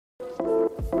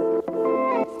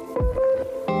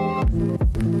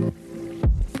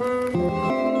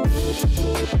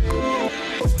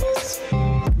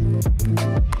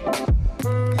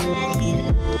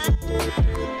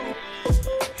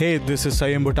Hey, this is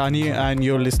Sanyam Bhutani and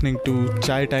you're listening to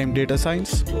Chai Time Data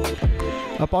Science,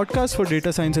 a podcast for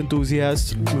data science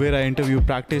enthusiasts where I interview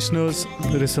practitioners,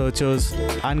 researchers,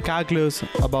 and cagglers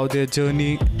about their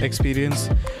journey, experience,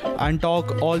 and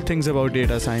talk all things about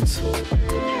data science.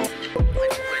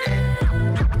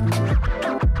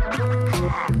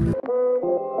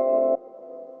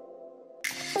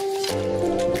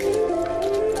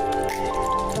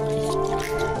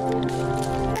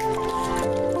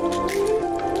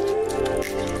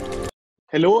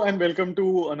 Hello and welcome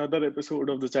to another episode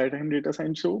of the Chai Time Data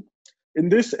Science Show. In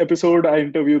this episode, I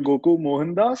interview Goku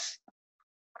Mohandas.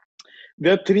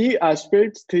 There are three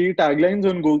aspects, three taglines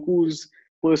on Goku's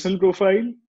personal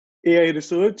profile: AI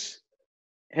research,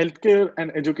 healthcare,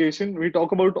 and education. We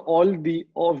talk about all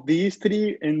of these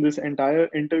three in this entire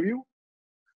interview.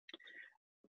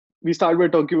 We start by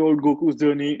talking about Goku's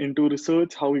journey into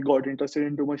research, how he got interested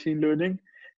into machine learning.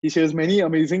 He shares many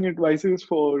amazing advices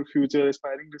for future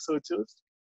aspiring researchers,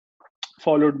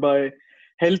 followed by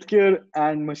healthcare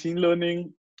and machine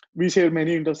learning. We share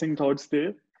many interesting thoughts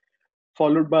there,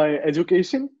 followed by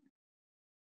education.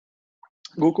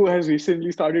 Goku has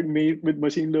recently started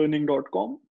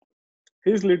MadeWithMachineLearning.com,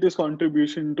 his latest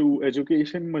contribution to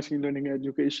education, machine learning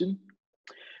education.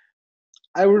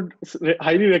 I would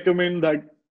highly recommend that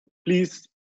please,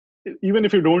 even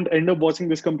if you don't end up watching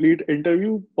this complete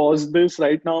interview, pause this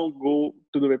right now, go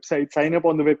to the website, sign up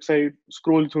on the website,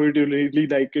 scroll through it. You'll really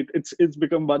like it. It's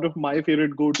become one of my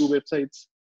favorite go-to websites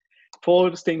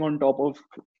for staying on top of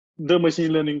the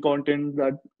machine learning content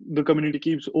that the community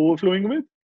keeps overflowing with.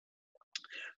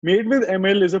 Made with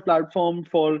ML is a platform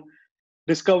for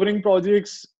discovering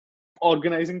projects,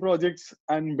 organizing projects,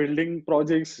 and building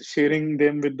projects, sharing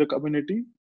them with the community.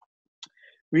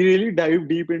 We really dive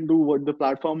deep into what the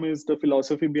platform is, the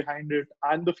philosophy behind it,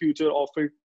 and the future of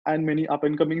it, and many up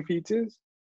and coming features.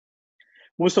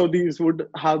 Most of these would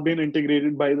have been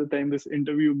integrated by the time this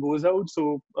interview goes out.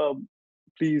 So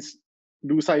please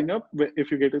do sign up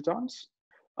if you get a chance.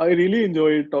 I really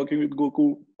enjoyed talking with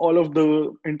Goku. All of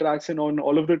the interaction on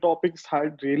all of the topics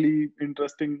had really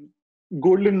interesting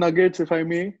golden nuggets, if I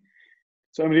may.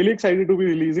 So I'm really excited to be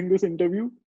releasing this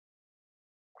interview.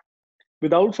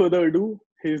 Without further ado,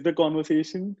 here's the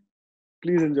conversation.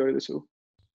 Please enjoy the show.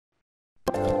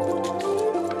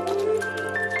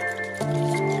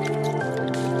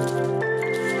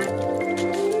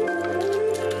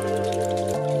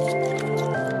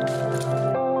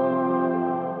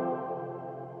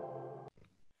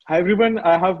 Hi everyone,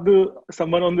 I have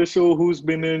someone on the show who's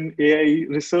been in AI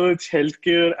research,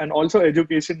 healthcare, and also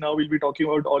education. Now we'll be talking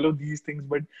about all of these things.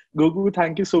 But Goku,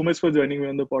 thank you so much for joining me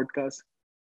on the podcast.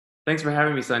 Thanks for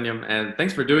having me, Sanyam, and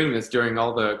thanks for doing this during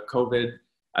all the COVID.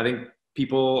 I think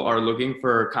people are looking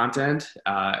for content,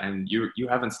 and you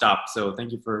haven't stopped. So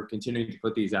thank you for continuing to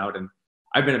put these out. And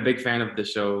I've been a big fan of the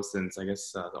show since, I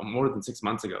guess, more than 6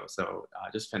 months ago. So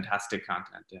just fantastic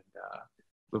content, and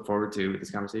look forward to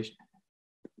this conversation.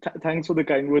 Thanks for the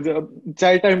kind words.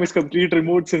 Chai Time is complete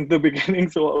remote since the beginning,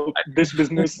 so this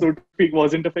business, so to speak,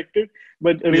 wasn't affected.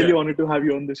 But really honored to have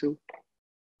you on the show.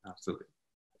 Absolutely.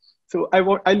 So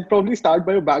I'll probably start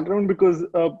by your background because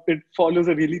it follows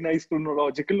a really nice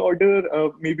chronological order.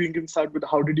 Maybe you can start with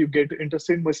how did you get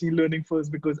interested in machine learning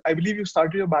first? Because I believe you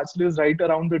started your bachelor's right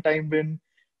around the time when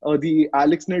the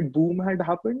AlexNet boom had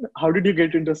happened. How did you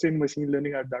get interested in machine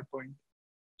learning at that point?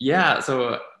 Yeah,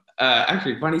 so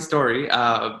actually, funny story.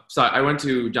 So I went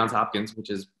to Johns Hopkins, which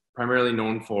is primarily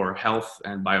known for health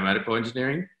and biomedical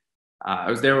engineering.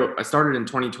 I started in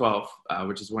 2012,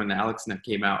 which is when AlexNet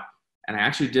came out. And I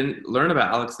actually didn't learn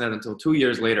about AlexNet until 2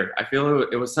 years later. I feel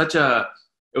it was such a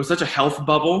health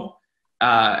bubble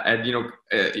at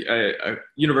a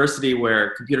university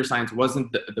where computer science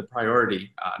wasn't the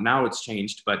priority. Now it's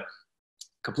changed, but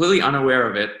completely unaware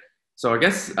of it. So I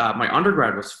guess my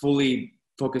undergrad was fully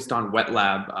focused on wet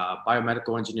lab,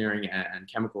 biomedical engineering, and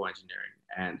chemical engineering.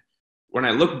 And when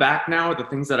I look back now at the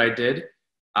things that I did,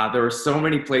 there were so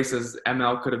many places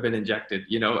ML could have been injected.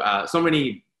 So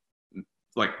many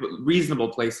like reasonable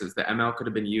places that ML could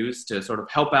have been used to sort of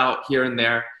help out here and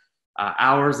there.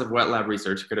 Hours of wet lab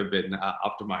research could have been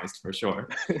optimized for sure.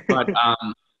 But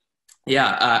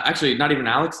actually not even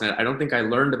AlexNet. I don't think I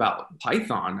learned about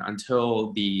Python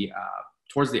until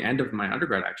towards the end of my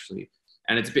undergrad actually.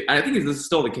 And I think this is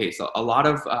still the case. A lot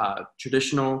of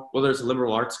traditional, whether it's a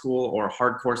liberal arts school or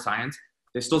hardcore science,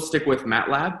 they still stick with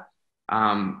MATLAB.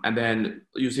 And then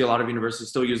you see a lot of universities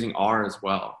still using R as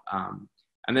well.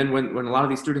 And then when a lot of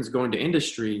these students go into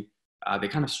industry, they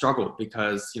kind of struggle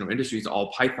because, industry is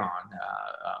all Python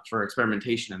for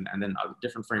experimentation and then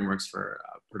different frameworks for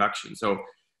production. So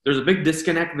there's a big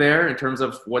disconnect there in terms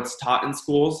of what's taught in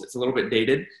schools. It's a little bit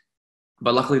dated,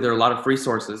 but luckily there are a lot of free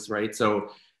sources, right?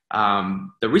 So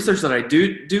the research that I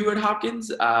do at Hopkins,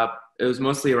 it was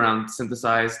mostly around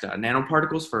synthesized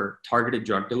nanoparticles for targeted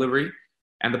drug delivery.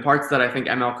 And the parts that I think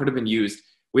ML could have been used,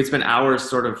 we'd spend hours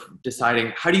sort of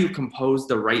deciding how do you compose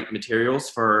the right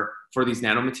materials for these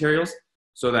nanomaterials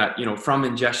so that, from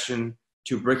ingestion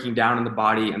to breaking down in the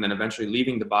body and then eventually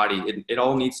leaving the body, it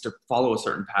all needs to follow a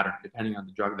certain pattern depending on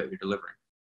the drug that you're delivering.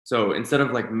 So instead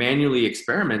of like manually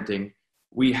experimenting,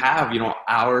 we have,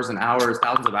 hours and hours,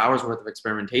 thousands of hours worth of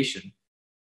experimentation.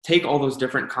 Take all those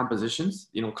different compositions,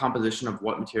 composition of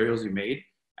what materials you made,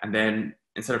 and then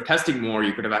instead of testing more,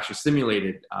 you could have actually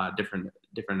simulated different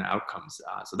outcomes.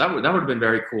 So that would have been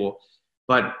very cool.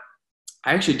 But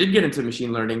I actually did get into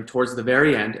machine learning towards the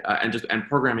very end and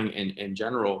programming in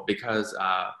general because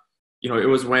it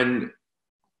was when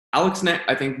AlexNet,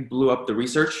 I think, blew up the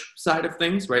research side of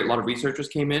things, right? A lot of researchers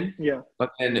came in. Yeah.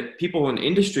 But then people in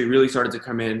industry really started to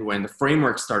come in when the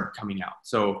frameworks started coming out.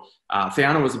 So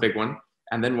Theano was a big one.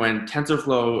 And then when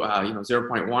TensorFlow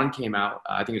 0.1 came out,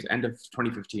 I think it was end of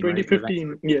 2015. 2015,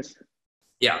 right? Yes.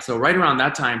 Yeah, so right around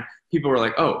that time, people were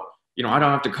like, oh, I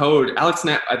don't have to code.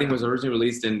 AlexNet, I think, was originally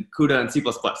released in CUDA and C++,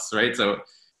 right? So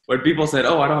when people said,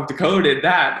 oh, I don't have to code in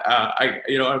that, I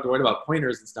don't have to worry about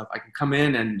pointers and stuff. I can come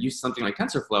in and use something like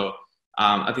TensorFlow.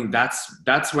 I think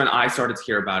that's when I started to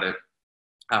hear about it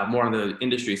more on the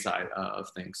industry side of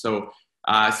things. So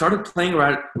I started playing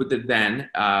around with it then.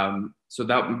 So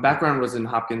that background was in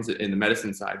Hopkins in the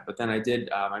medicine side, but then I did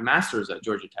my master's at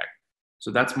Georgia Tech. So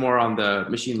that's more on the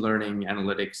machine learning,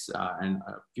 analytics, and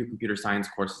a few computer science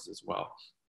courses as well.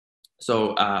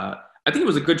 So I think it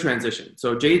was a good transition.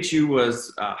 So JHU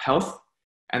was health,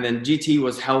 and then GT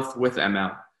was health with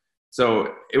ML.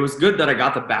 So it was good that I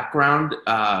got the background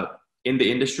in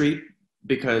the industry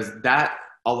because that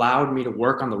allowed me to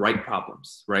work on the right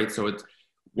problems, right? So it's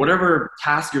whatever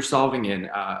task you're solving in,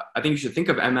 I think you should think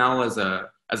of ML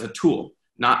as a tool,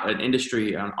 not an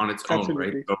industry on its own,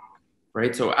 Absolutely.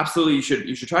 right? So absolutely,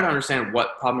 you should try to understand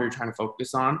what problem you're trying to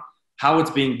focus on, how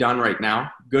it's being done right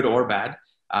now, good or bad,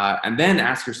 and then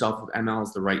ask yourself if ML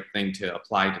is the right thing to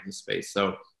apply to this space.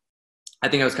 So I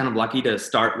think I was kind of lucky to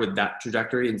start with that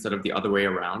trajectory instead of the other way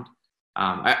around.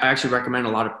 I actually recommend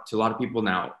to a lot of people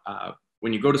now,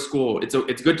 when you go to school,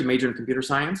 it's good to major in computer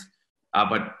science,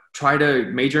 but try to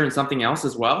major in something else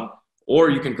as well. Or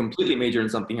you can completely major in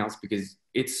something else because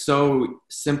it's so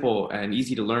simple and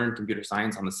easy to learn computer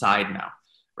science on the side now,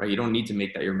 right? You don't need to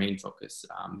make that your main focus,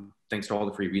 thanks to all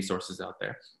the free resources out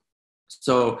there.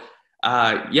 So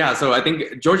so I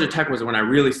think Georgia Tech was when I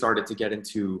really started to get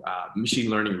into machine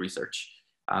learning research.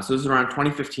 So this was around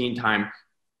 2015 time.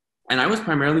 And I was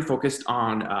primarily focused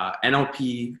on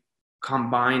NLP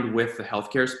combined with the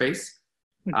healthcare space.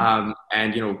 And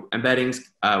embeddings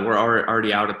were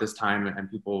already out at this time, and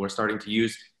people were starting to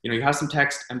use, you have some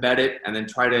text, embed it, and then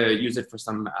try to use it for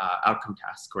some outcome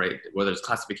task, right? Whether it's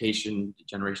classification,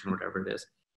 generation, whatever it is.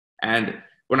 And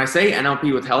when I say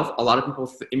NLP with health, a lot of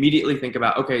people immediately think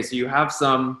about, okay, so you have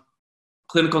some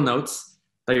clinical notes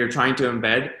that you're trying to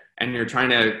embed, and you're trying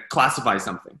to classify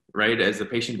something, right? As the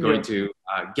patient going to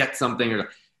get something,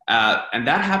 and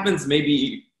that happens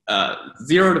maybe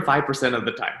 0 to 5% of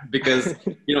the time, because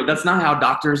that's not how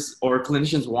doctors or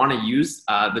clinicians want to use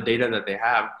the data that they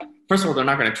have. First of all, they're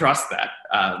not going to trust that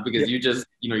because you just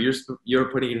you're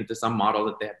putting it into some model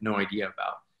that they have no idea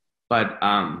about. But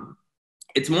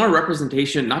it's more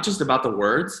representation, not just about the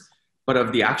words, but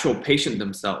of the actual patient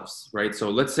themselves, right? So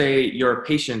let's say you're a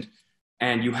patient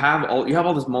and you have all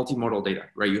this multimodal data,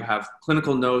 right? You have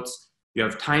clinical notes, you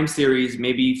have time series,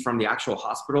 maybe from the actual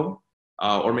hospital.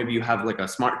 Or maybe you have like a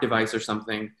smart device or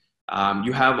something.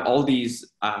 You have all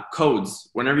these codes.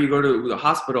 Whenever you go to the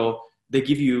hospital, they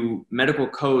give you medical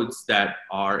codes that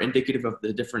are indicative of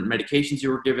the different medications you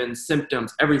were given,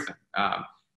 symptoms, everything.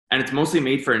 And it's mostly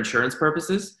made for insurance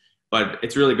purposes, but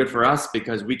it's really good for us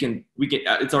because we can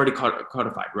it's already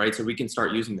codified, right? So we can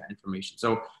start using that information.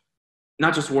 So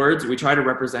not just words, we try to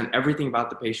represent everything about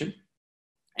the patient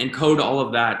and code all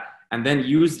of that, and then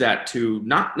use that to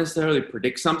not necessarily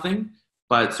predict something,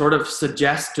 but sort of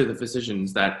suggest to the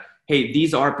physicians that, hey,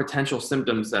 these are potential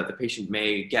symptoms that the patient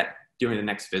may get during the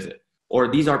next visit, or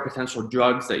these are potential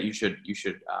drugs that you should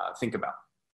think about.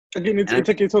 Again, it's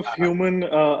a case of human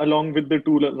along with the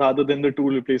tool rather than the tool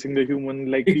replacing the human,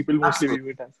 like people mostly view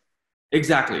it as.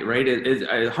 Exactly, right? It is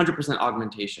 100%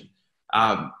 augmentation.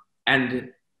 And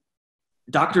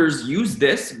doctors use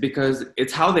this because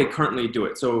it's how they currently do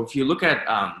it. So if you look at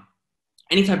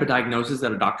any type of diagnosis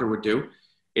that a doctor would do,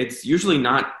 it's usually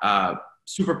not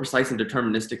super precise and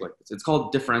deterministic like this. It's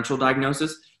called differential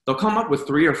diagnosis. They'll come up with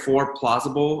 3 or 4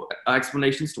 plausible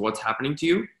explanations to what's happening to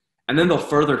you, and then they'll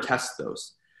further test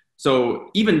those. So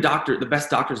even the best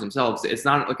doctors themselves, it's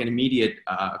not like an immediate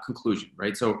conclusion,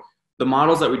 right? So the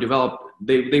models that we develop,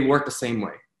 they work the same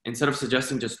way. Instead of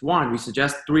suggesting just one, we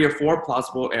suggest 3 or 4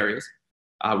 plausible areas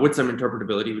with some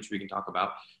interpretability, which we can talk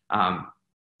about.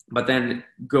 But then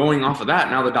going off of that,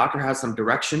 now the doctor has some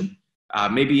direction.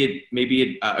 Maybe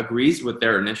it agrees with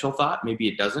their initial thought. Maybe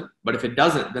it doesn't. But if it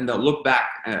doesn't, then they'll look back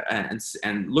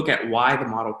and look at why the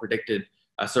model predicted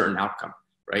a certain outcome,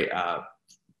 right?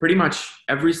 Pretty much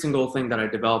every single thing that I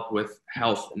developed with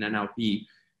health and NLP,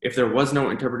 if there was no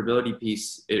interpretability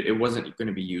piece, it wasn't going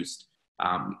to be used.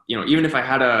 Even if I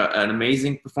had an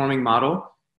amazing performing model,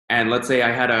 and let's say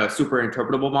I had a super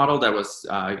interpretable model that was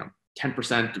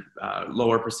 10%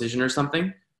 lower precision or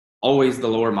something, always the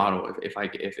lower model if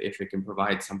it can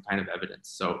provide some kind of evidence.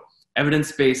 So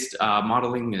evidence-based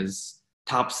modeling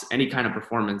tops any kind of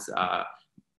performance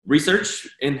research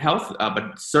in health,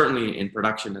 but certainly in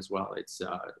production as well.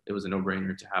 It was a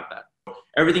no-brainer to have that.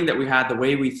 Everything that we had, the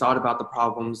way we thought about the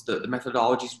problems, the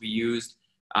methodologies we used,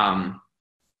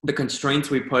 the constraints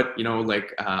we put,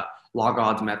 like log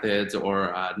odds methods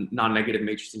or non-negative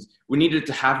matrices, we needed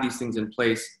to have these things in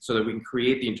place so that we can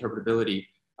create the interpretability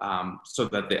so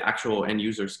that the actual end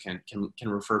users can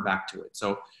refer back to it.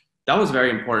 So that was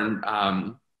very important.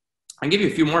 I'll give you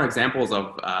a few more examples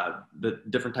of the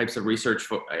different types of research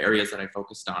areas that I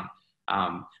focused on.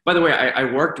 By the way, I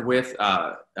worked with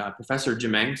Professor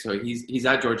Jimeng. So he's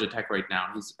at Georgia Tech right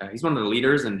now. He's one of the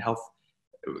leaders in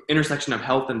intersection of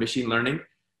health and machine learning.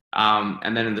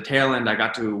 And then in the tail end, I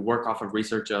got to work off of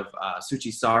research of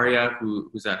Suchi Saria,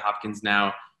 who's at Hopkins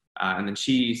now. And then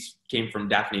she came from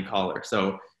Daphne Collar.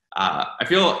 So I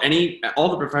feel all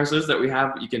the professors that we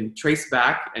have, you can trace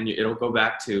back and it'll go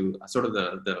back to sort of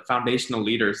the foundational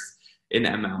leaders in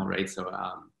ML, right? So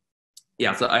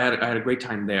so I had a great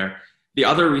time there. The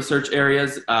other research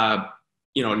areas,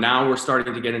 now we're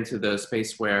starting to get into the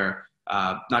space where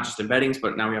not just embeddings,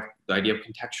 but now we have the idea of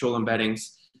contextual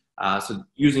embeddings. So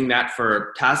using that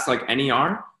for tasks like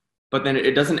NER, but then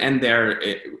it doesn't end there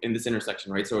in this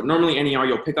intersection, right? So normally NER,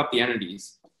 you'll pick up the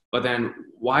entities, but then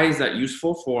why is that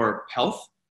useful for health?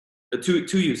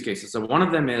 Two use cases. So one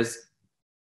of them is,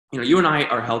 you and I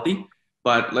are healthy,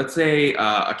 but let's say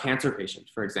a cancer patient,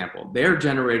 for example, they're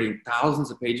generating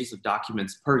thousands of pages of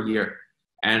documents per year.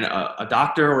 And a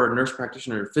doctor or a nurse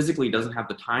practitioner physically doesn't have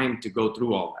the time to go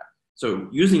through all that. So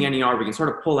using NER, we can sort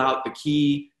of pull out the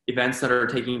key events that are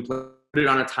taking place, put it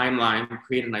on a timeline,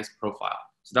 create a nice profile.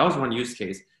 So that was one use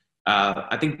case.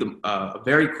 I think a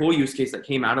very cool use case that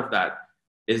came out of that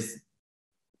is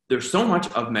there's so much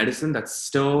of medicine that's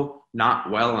still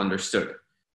not well understood.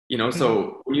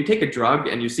 So when you take a drug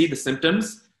and you see the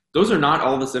symptoms, those are not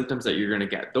all the symptoms that you're going to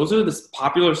get. Those are the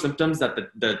popular symptoms that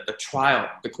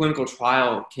the clinical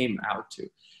trial came out to.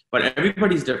 But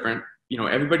everybody's different.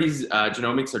 Everybody's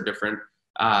genomics are different.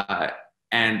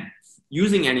 And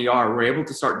using NER, we're able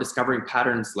to start discovering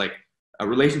patterns like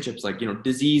relationships like,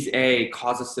 disease A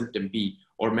causes symptom B,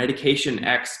 or medication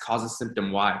X causes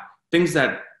symptom Y. Things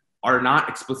that are not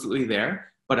explicitly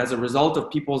there, but as a result of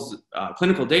people's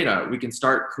clinical data, we can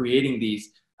start creating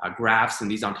these graphs and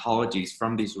these ontologies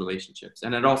from these relationships.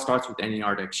 And it all starts with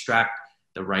NER to extract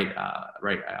the right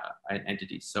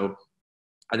entities. So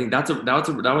I think that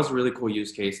was a really cool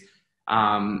use case.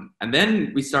 And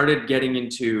then we started getting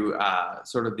into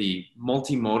sort of the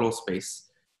multimodal space,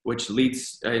 which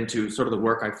leads into sort of the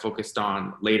work I focused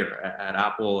on later at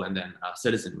Apple and then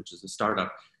Citizen, which is a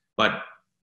startup. But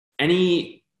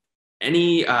any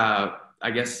I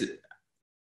guess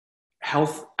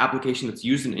health application that's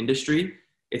used in industry,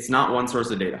 it's not one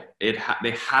source of data. They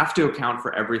have to account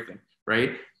for everything,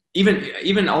 right?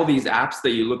 Even all these apps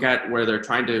that you look at where they're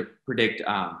trying to predict,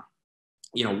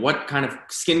 what kind of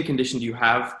skin condition do you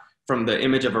have from the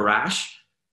image of a rash?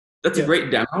 That's a great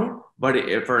demo, but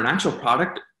for an actual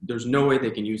product, there's no way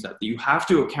they can use that. You have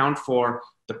to account for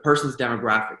the person's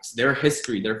demographics, their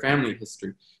history, their family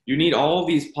history. You need all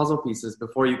these puzzle pieces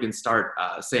before you can start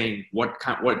saying what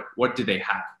do they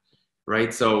have,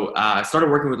 right? So I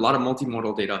started working with a lot of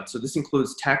multimodal data. So this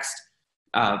includes text,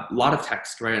 a lot of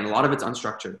text, right? And a lot of it's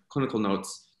unstructured, clinical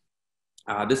notes.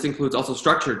 This includes also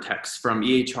structured text from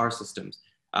EHR systems,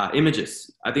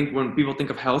 images. I think when people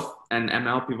think of health and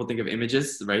ML, people think of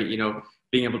images, right?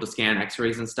 Being able to scan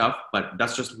x-rays and stuff, but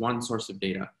that's just one source of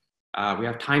data. We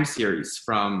have time series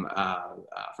from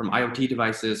IoT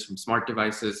devices, from smart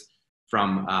devices,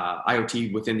 from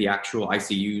IoT within the actual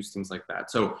ICUs, things like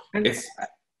that. So And it's,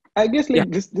 I guess yeah.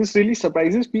 like this really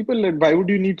surprises people. Like, why would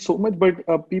you need so much?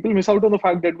 But people miss out on the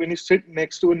fact that when you sit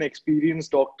next to an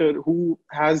experienced doctor who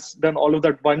has done all of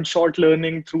that one-shot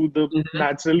learning through the Mhm.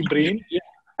 natural brain, Yeah.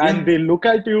 and Yeah. they look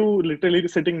at you literally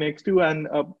sitting next to you, and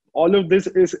all of this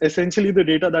is essentially the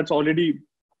data that's already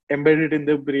embedded in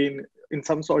the brain in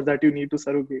some sort that you need to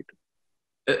surrogate.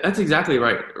 That's exactly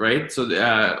right, right? So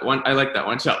I like that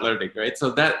one-shot learning, right?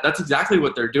 So that's exactly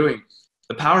what they're doing.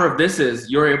 The power of this is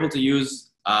you're able to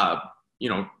use, you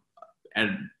know,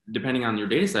 and depending on your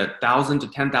data set, 1,000 to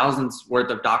 10,000 worth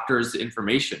of doctors'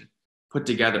 information put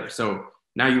together. So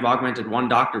now you've augmented one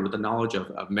doctor with the knowledge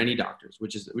of many doctors,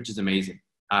 which is amazing.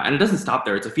 And it doesn't stop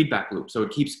there; it's a feedback loop, so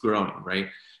it keeps growing, right?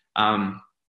 Um,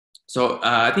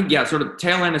 I think, yeah, sort of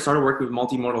tail end, I started working with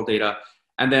multimodal data.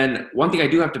 And then one thing I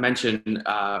do have to mention,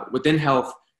 within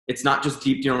health, it's not just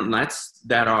deep neural nets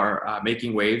that are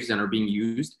making waves and are being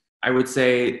used. I would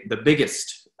say the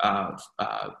biggest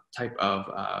type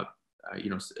of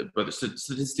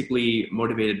statistically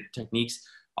motivated techniques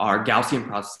are Gaussian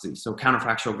processes, so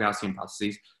counterfactual Gaussian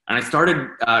processes. And I started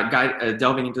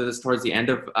delving into this towards the end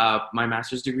of my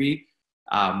master's degree,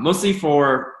 mostly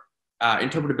for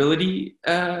interpretability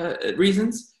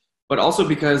reasons, but also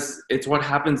because it's what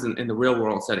happens in the real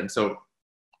world setting. So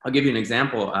I'll give you an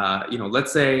example.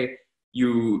 Let's say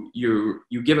you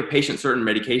give a patient certain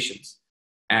medications,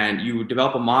 and you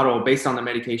develop a model based on the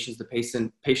medications.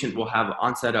 The patient will have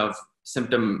onset of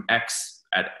symptom X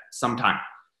at some time.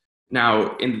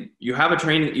 Now, you have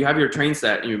your train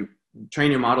set, and you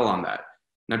train your model on that.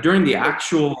 Now, during the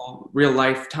actual real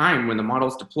life time when the model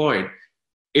is deployed,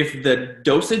 if the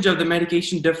dosage of the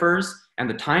medication differs and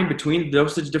the time between the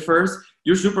dosage differs,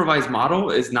 your supervised model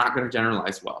is not going to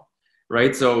generalize well,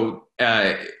 right? So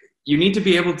you need to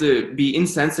be able to be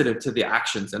insensitive to the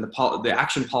actions and the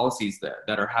action policies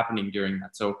that are happening during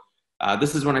that. So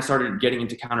this is when I started getting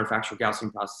into counterfactual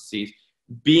Gaussian processes,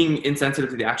 being insensitive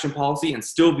to the action policy and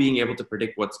still being able to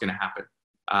predict what's going to happen.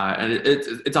 And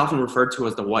it's often referred to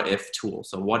as the what if tool,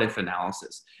 so what if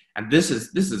analysis. And this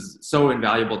is so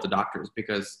invaluable to doctors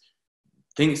because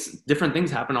different things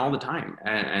happen all the time.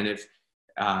 And if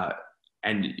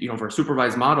for a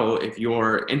supervised model, if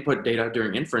your input data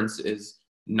during inference is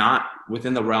not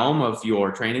within the realm of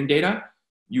your training data,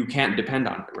 you can't depend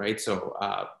on it, right? So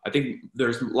I think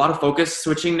there's a lot of focus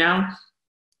switching now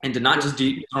into not just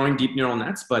throwing deep neural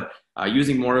nets, but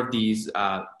using more of these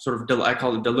I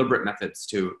call it deliberate methods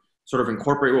to sort of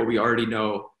incorporate what we already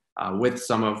know with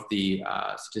some of the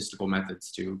statistical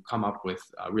methods to come up with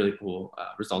really cool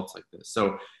results like this.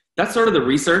 So that's sort of the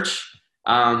research.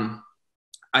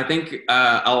 I think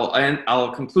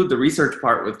I'll conclude the research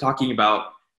part with talking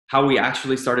about how we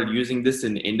actually started using this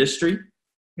in industry.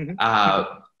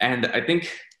 Mm-hmm. And I think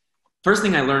first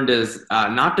thing I learned is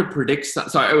not to predict.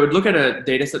 So I would look at a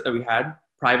data set that we had,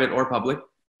 private or public,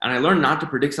 and I learned not to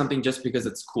predict something just because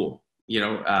it's cool.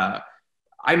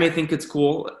 I may think it's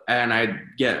cool and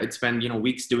I'd spend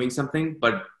weeks doing something,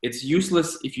 but it's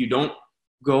useless if you don't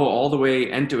go all the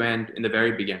way end to end in the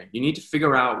very beginning. You need to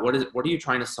figure out what are you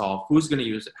trying to solve, who's going to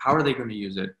use it, how are they going to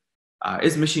use it,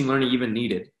 is machine learning even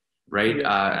needed, right?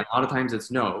 Yeah. And a lot of times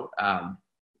it's no.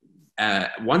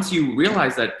 Once you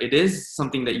realize that it is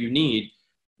something that you need,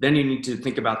 then you need to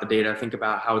think about the data, think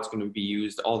about how it's going to be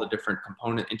used, all the different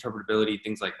component interpretability,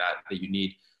 things like that you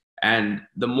need. And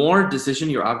the more decision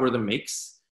your algorithm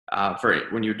makes for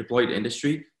when you deploy to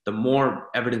industry, the more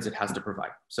evidence it has to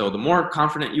provide. So the more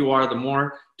confident you are, the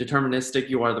more deterministic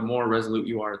you are, the more resolute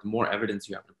you are, the more evidence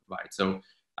you have to provide. So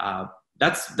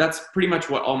that's pretty much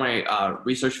what all my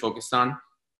research focused on.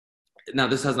 Now,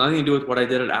 this has nothing to do with what I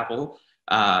did at Apple,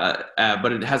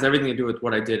 but it has everything to do with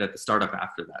what I did at the startup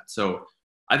after that. So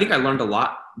I think I learned a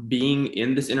lot being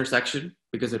in this intersection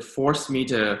because it forced me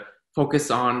to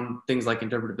focus on things like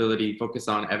interpretability, focus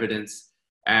on evidence.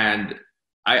 And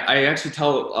I actually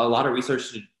tell a lot of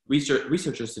researchers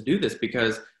to do this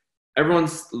because everyone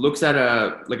looks at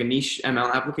a niche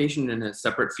ML application in a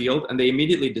separate field and they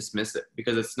immediately dismiss it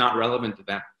because it's not relevant to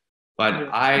them.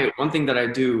 But one thing that I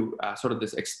do, sort of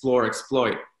this explore,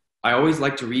 exploit, I always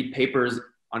like to read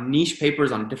niche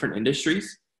papers on different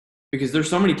industries because there's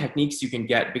so many techniques you can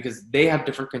get because they have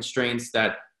different constraints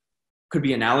that could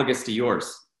be analogous to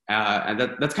yours. And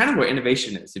that's kind of what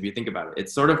innovation is, if you think about it.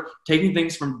 It's sort of taking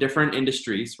things from different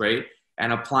industries, right,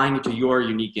 and applying it to your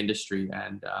unique industry.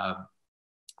 And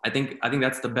I think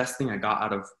that's the best thing I got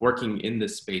out of working in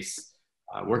this space,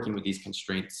 working with these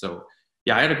constraints. So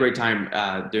yeah, I had a great time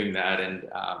doing that. And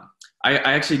I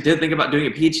actually did think about doing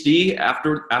a PhD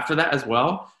after that as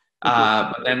well. Okay.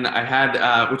 But then I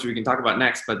had, which we can talk about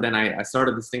next, but then I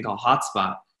started this thing called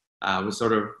Hotspot, which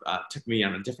sort of took me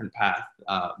on a different path.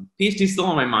 PhD still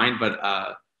on my mind, but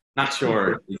not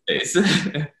sure these days.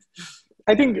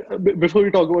 I think before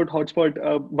we talk about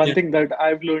hotspot, one Yeah. thing that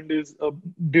I've learned is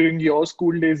during your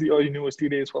school days or university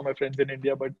days for my friends in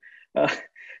India, but uh,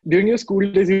 during your school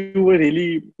days, you were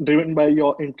really driven by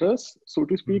your interests, so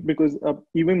to speak, because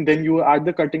even then you were at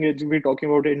the cutting edge. We're talking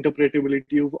about interpretability.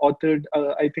 You've authored,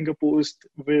 I think, a post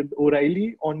with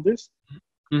O'Reilly on this.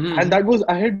 And Mm-hmm. that was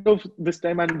ahead of this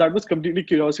time, and that was completely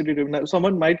curiosity driven.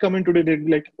 Someone might come in today, they'd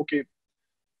be like, okay,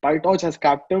 PyTorch has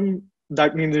Captum.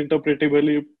 That means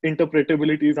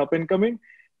interpretability is up and coming.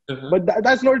 Uh-huh. But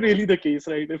that's not really the case,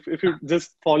 right? If you're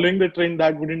just following the trend,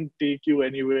 that wouldn't take you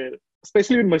anywhere,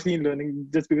 especially in machine learning,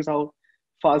 just because how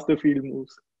fast the field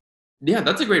moves. Yeah,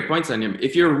 that's a great point, Sanyam.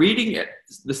 If you're reading it,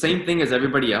 the same thing as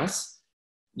everybody else,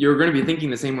 you're going to be thinking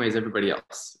the same way as everybody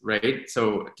else, right?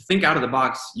 So to think out of the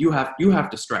box, you have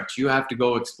to stretch. You have to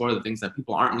go explore the things that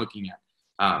people aren't looking at.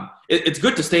 It's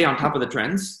good to stay on top of the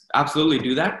trends. Absolutely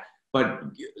do that, but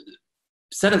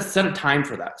set a time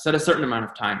for that. Set a certain amount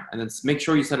of time, and then make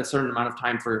sure you set a certain amount of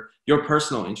time for your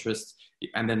personal interests,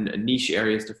 and then niche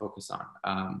areas to focus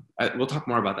on. We'll talk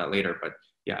more about that later, but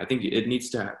yeah, I think there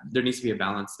needs to be a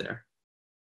balance there.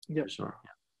 Yeah. For sure.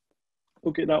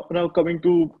 Okay. Now coming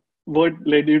to what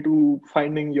led you to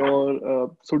finding your,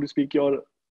 so to speak, your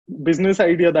business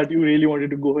idea that you really wanted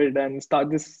to go ahead and start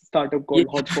this startup Yeah.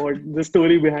 called Hotspot. The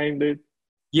story behind it.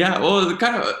 Yeah, well, it's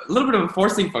kind of a little bit of a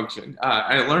forcing function.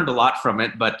 I learned a lot from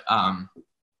it, but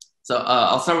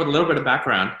I'll start with a little bit of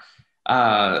background.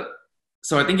 Uh,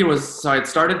 so I think it was, so I'd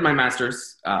started my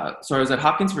master's. So I was at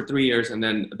Hopkins for 3 years, and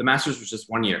then the master's was just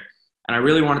 1 year. And I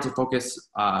really wanted to focus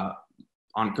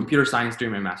on computer science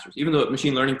during my master's. Even though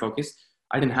machine learning focused,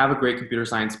 I didn't have a great computer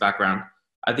science background.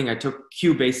 I think I took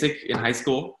Q Basic in high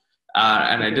school,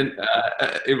 and I didn't,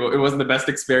 it wasn't the best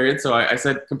experience. So I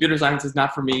said, computer science is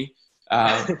not for me.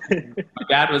 My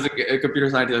dad was a computer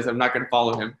scientist. I'm not going to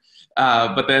follow him.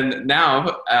 But then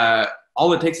now,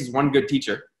 all it takes is one good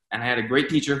teacher. And I had a great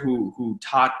teacher who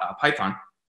taught Python,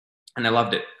 and I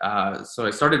loved it. So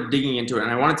I started digging into it,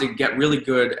 and I wanted to get really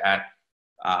good at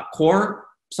core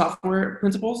software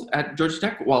principles at Georgia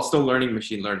Tech while still learning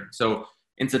machine learning. So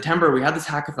in September, we had this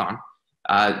hackathon.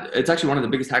 It's actually one of the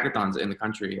biggest hackathons in the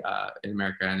country, in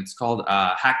America, and it's called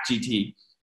Hack GT.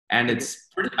 And it's,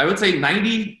 I would say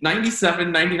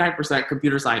 97, 99%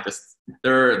 computer scientists.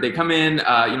 They come in,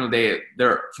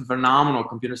 they're phenomenal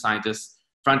computer scientists,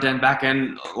 front end, back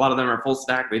end. A lot of them are full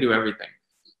stack. They do everything.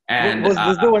 And Was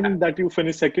this the one that you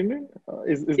finished second in?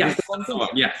 Is yes, this the one? that's the one.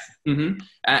 Yes. Mm-hmm.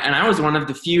 And I was one of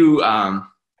the few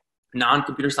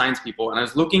non-computer science people, and I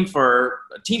was looking for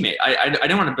a teammate. I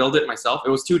didn't want to build it myself. It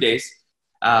was 2 days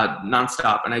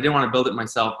nonstop, and I didn't want to build it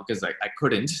myself because I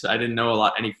couldn't. I didn't know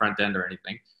any front end or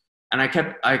anything. And I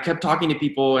kept talking to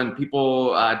people, and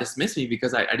people dismissed me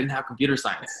because I didn't have computer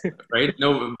science, right?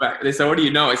 No, they said, "What do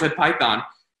you know?" I said Python,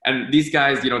 and these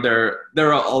guys,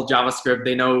 they're all JavaScript.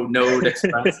 They know Node,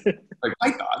 Express, like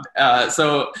Python.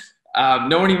 So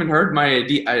no one even heard of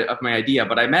my idea.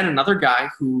 But I met another guy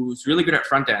who's really good at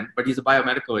front end, but he's a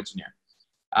biomedical engineer.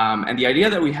 And the idea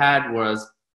that we had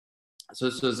was, so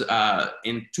this was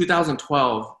in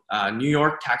 2012, New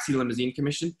York Taxi Limousine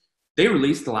Commission. They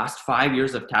released the last 5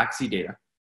 years of taxi data.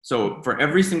 So for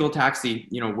every single taxi,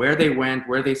 where they went,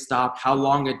 where they stopped, how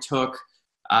long it took,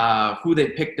 who they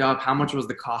picked up, how much was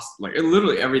the cost, like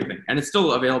literally everything. And it's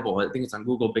still available. I think it's on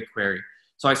Google BigQuery.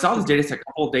 So I saw this data set a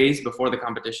couple of days before the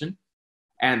competition.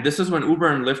 And this is when Uber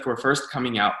and Lyft were first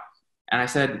coming out. And I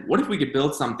said, what if we could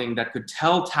build something that could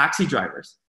tell taxi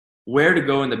drivers where to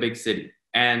go in the big city?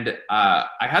 And I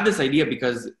had this idea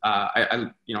because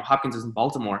Hopkins is in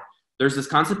Baltimore. There's this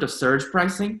concept of surge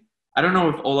pricing. I don't know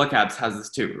if Ola Cabs has this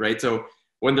too, right? So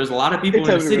when there's a lot of people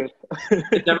in a city,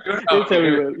 it's everywhere. Oh, it's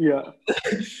everywhere, yeah.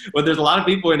 When there's a lot of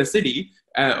people in a city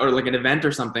or like an event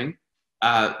or something,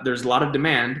 there's a lot of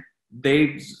demand.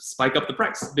 They spike up the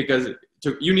price because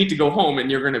you need to go home and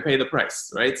you're going to pay the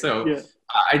price, right? So Yeah.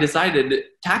 I decided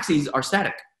taxis are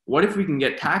static. What if we can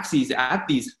get taxis at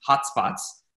these hotspots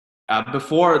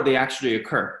before they actually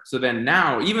occur? So then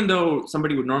now, even though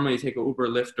somebody would normally take an Uber,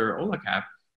 Lyft, or Ola cab,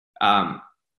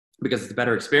 because it's a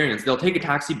better experience, they'll take a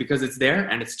taxi because it's there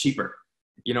and it's cheaper.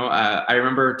 I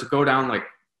remember to go down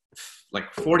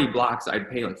like 40 blocks, I'd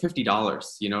pay like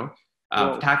 $50,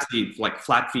 Wow. taxi, like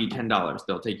flat fee, $10,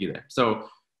 they'll take you there. So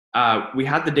we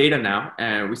had the data now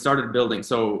and we started building.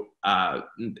 So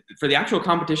for the actual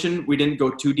competition, we didn't go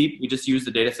too deep. We just used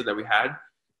the data set that we had.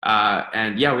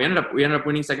 And yeah, we ended up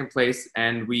winning second place,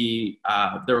 and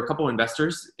there were a couple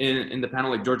investors in the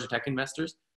panel, like Georgia Tech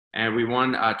investors, and we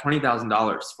won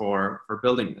 $20,000 for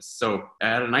building this. So it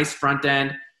had a nice front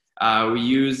end. We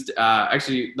used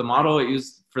actually the model I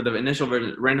used for the initial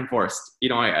version, random forest.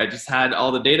 I just had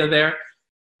all the data there,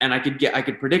 and I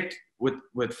could predict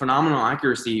with phenomenal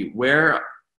accuracy where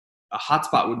a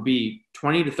hotspot would be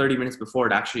 20 to 30 minutes before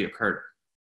it actually occurred.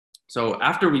 So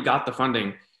after we got the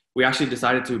funding, we actually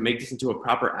decided to make this into a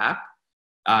proper app,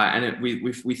 and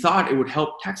we thought it would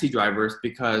help taxi drivers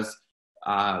because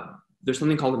there's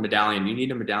something called a medallion. You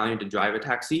need a medallion to drive a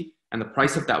taxi, and the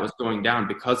price of that was going down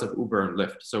because of Uber and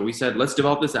Lyft. So we said, let's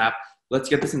develop this app. Let's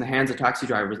get this in the hands of taxi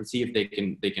drivers and see if they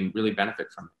can really benefit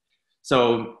from it.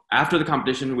 So after the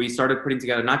competition, we started putting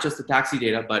together not just the taxi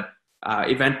data, but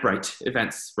Eventbrite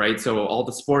events, right? So all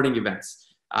the sporting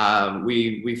events.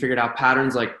 We figured out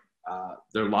patterns like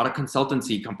there are a lot of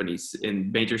consultancy companies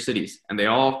in major cities, and they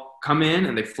all come in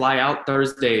and they fly out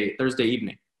Thursday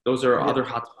evening. Those are other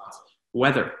hotspots.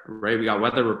 Weather, right? We got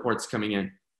weather reports coming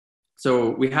in. So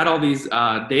we had all these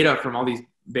data from all these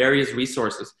various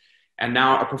resources, and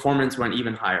now our performance went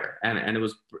even higher, and it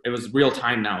was real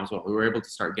time now as well. We were able to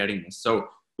start getting this. So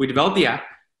we developed the app,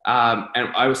 and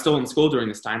I was still in school during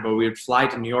this time, but we would fly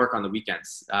to New York on the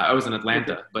weekends. I was in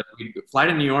Atlanta, but we'd fly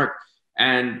to New York,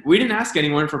 and we didn't ask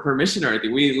anyone for permission or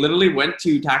anything. We literally went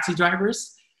to taxi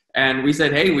drivers, and we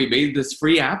said, hey, we made this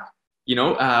free app.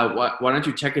 Why don't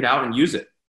you check it out and use it?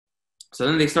 So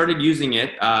then they started using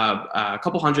it, a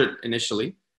couple hundred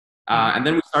initially. And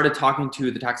then we started talking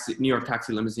to the New York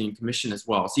Taxi Limousine Commission as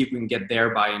well, see if we can get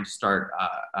their buy-in to start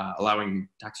allowing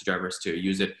taxi drivers to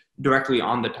use it directly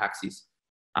on the taxis.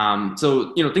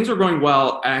 So things were going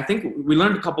well, and I think we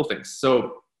learned a couple things.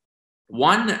 So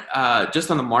one,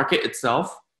 just on the market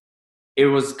itself, it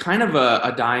was kind of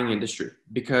a dying industry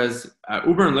because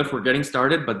Uber and Lyft were getting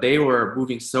started, but they were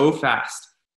moving so fast,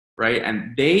 right?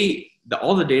 And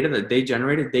all the data that they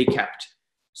generated, they kept.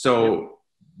 So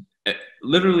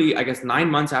literally, I guess 9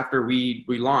 months after we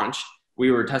launched,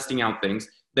 we were testing out things.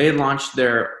 They had launched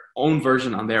their own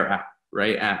version on their app,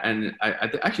 right? And I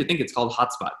actually think it's called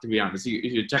Hotspot, to be honest.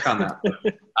 You should check on that.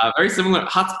 Very similar,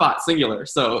 Hotspot singular,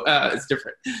 so it's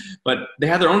different. But they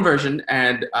had their own version,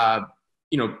 and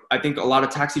I think a lot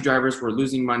of taxi drivers were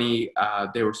losing money.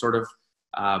 They were sort of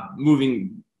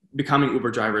becoming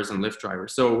Uber drivers and Lyft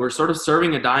drivers. So we're sort of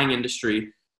serving a dying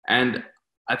industry. And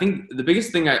I think the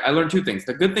biggest thing, I learned two things.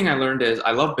 The good thing I learned is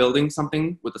I love building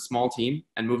something with a small team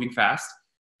and moving fast.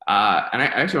 And I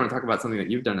actually want to talk about something that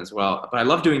you've done as well. But I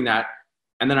love doing that.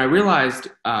 And then I realized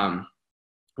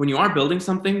when you are building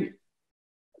something,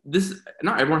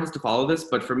 not everyone has to follow this,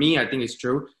 but for me, I think it's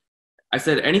true. I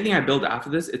said, anything I build after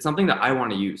this, it's something that I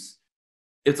want to use.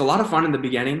 It's a lot of fun in the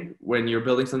beginning when you're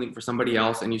building something for somebody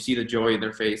else and you see the joy in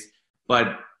their face.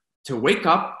 But to wake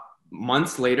up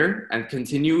months later and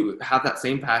have that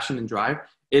same passion and drive,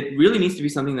 it really needs to be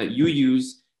something that you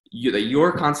use, that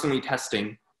you're constantly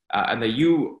testing, and that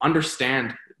you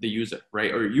understand the user,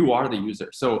 right? Or you are the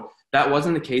user. So that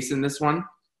wasn't the case in this one.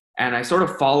 And I sort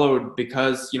of followed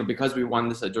because we won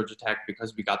this at Georgia Tech,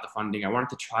 because we got the funding, I wanted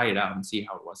to try it out and see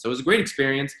how it was. So it was a great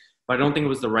experience, but I don't think it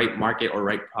was the right market or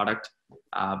right product.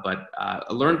 But I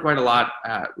learned quite a lot.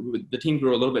 The team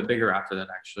grew a little bit bigger after that,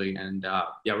 actually. And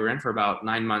we ran for about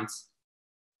 9 months.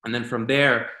 And then from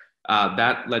there,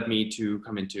 that led me to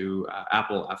come into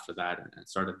Apple after that and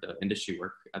started the industry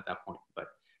work at that point. But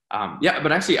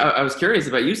but actually, I was curious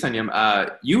about you, Sanyam.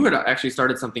 You had actually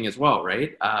started something as well,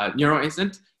 right?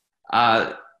 NeuroInstant.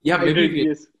 Maybe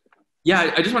yes.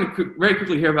 Yeah, I just want to very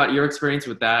quickly hear about your experience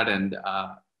with that and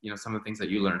some of the things that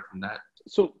you learned from that.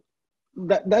 So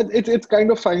that it's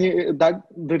kind of funny that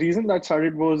the reason that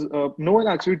started was no one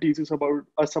actually teaches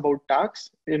us about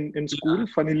tax in school. Yeah.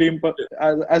 Funnily,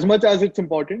 as much as it's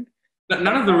important,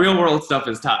 none of the real world stuff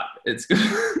is taught. It's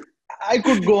I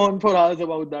could go on for hours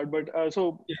about that, but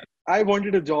I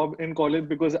wanted a job in college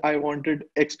because I wanted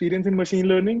experience in machine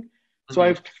learning. So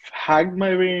I hacked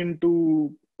my way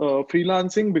into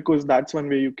freelancing because that's one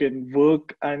way you can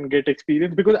work and get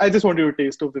experience, because I just wanted a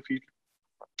taste of the field.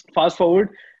 Fast forward,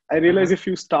 I realized if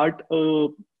you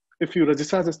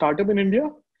register as a startup in India,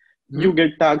 you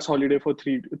get tax holiday for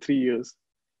three years.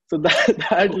 So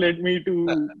that led me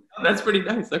to... That's pretty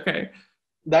nice. Okay.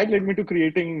 That led me to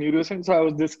creating NeuroSense. So I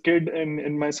was this kid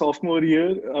in my sophomore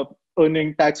year,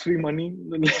 earning tax-free money,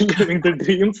 living the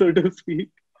dream, so to speak.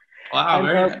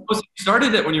 Wow. So you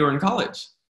started it when you were in college?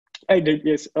 I did,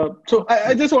 yes. So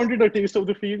I just wanted a taste of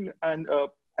the field, and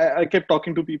I kept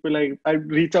talking to people. I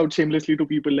reach out shamelessly to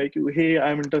people like you. Hey,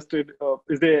 I'm interested.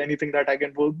 Is there anything that I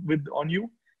can work with on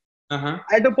you? Uh-huh.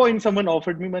 At a point, someone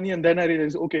offered me money, and then I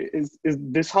realized, okay, is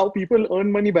this how people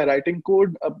earn money, by writing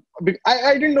code?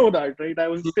 I didn't know that, right? I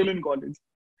was still in college.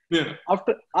 Yeah.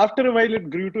 After a while, it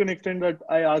grew to an extent that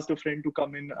I asked a friend to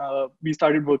come in. We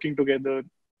started working together,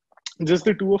 just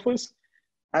the two of us,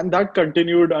 and that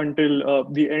continued until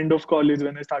the end of college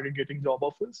when I started getting job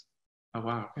offers. Oh,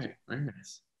 wow. Okay. Very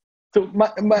nice. So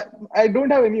I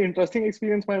don't have any interesting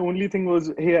experience. My only thing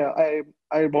was, hey,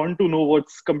 I want to know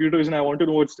what's computer vision. I want to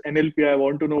know what's NLP. I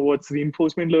want to know what's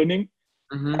reinforcement learning,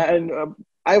 Mm-hmm. and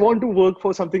I want to work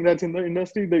for something that's in the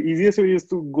industry. The easiest way is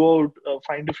to go out,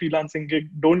 find a freelancing gig.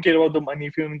 Don't care about the money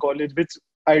if you're in college, which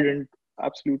I didn't,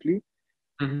 absolutely.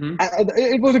 Mm-hmm. And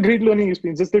it was a great learning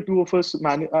experience. Just the two of us,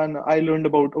 and I learned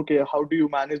about, okay, how do you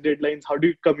manage deadlines? How do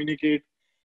you communicate?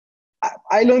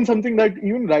 I learned something, that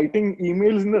even writing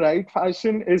emails in the right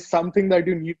fashion is something that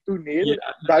you need to nail. Yeah.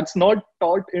 That's not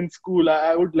taught in school.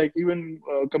 I would like even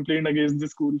complain against the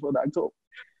school for that. So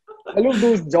all of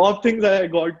those job things I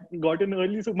got in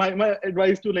early. So my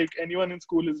advice to like anyone in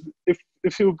school is,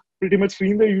 if you pretty much free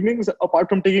in the evenings, apart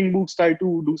from taking books, try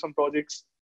to do some projects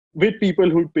with people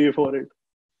who'd pay for it.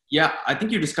 Yeah. I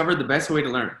think you discovered the best way to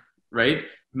learn, right?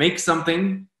 Make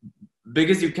something big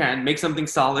as you can, make something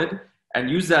solid, and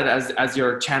use that as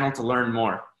your channel to learn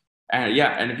more. And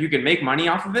yeah, and if you can make money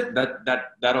off of it,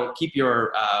 that'll keep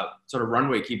your sort of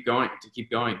runway keep going,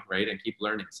 right, and keep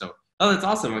learning. So, oh, that's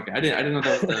awesome. Okay, I didn't know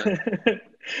that was the.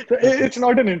 So That's the it's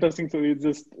not an interesting story.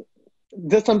 It's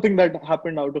just something that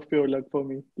happened out of pure luck for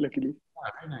me, luckily.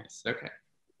 very nice. Okay.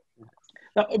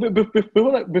 Now,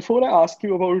 before I ask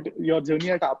you about your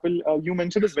journey at Apple, you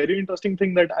mentioned a very interesting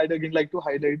thing that I'd again like to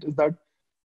highlight, is that,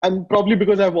 and probably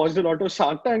because I've watched a lot of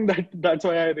Shark Tank, that's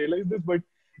why I realized this. But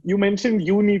you mentioned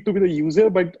you need to be the user,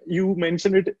 but you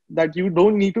mentioned it that you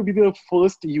don't need to be the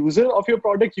first user of your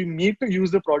product. You need to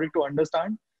use the product to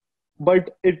understand,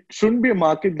 but it shouldn't be a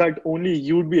market that only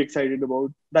you'd be excited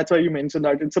about. That's why you mentioned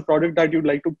that it's a product that you'd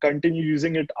like to continue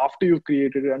using it after you've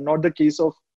created it, and not the case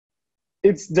of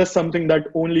it's just something that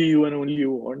only you and only you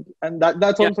want. And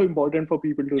that's Yeah, also important for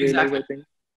people to realize, exactly. I think.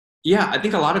 Yeah, I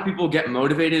think a lot of people get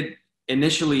motivated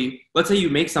initially. Let's say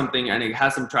you make something and it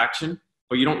has some traction,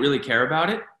 but you don't really care about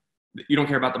it. You don't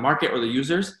care about the market or the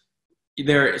users.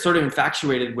 They're sort of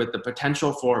infatuated with the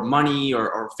potential for money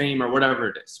or fame or whatever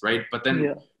it is, right? But then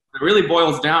Yeah. it really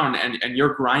boils down, and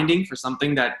you're grinding for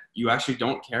something that you actually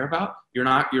don't care about. You're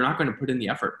not going to put in the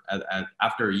effort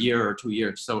after a year or 2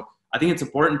 years. So I think it's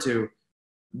important to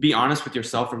be honest with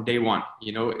yourself from day one.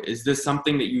 Is this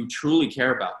something that you truly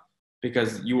care about?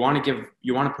 Because you want to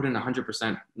put in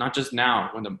 100%, not just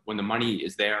now when the money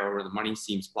is there or the money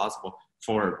seems plausible,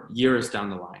 for years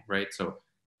down the line, right? So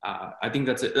I think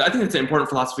that's an important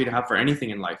philosophy to have for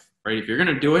anything in life, right? If you're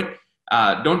going to do it,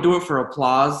 don't do it for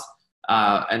applause,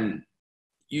 and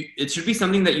it should be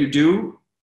something that you do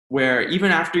where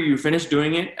even after you finish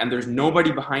doing it and there's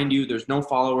nobody behind you, there's no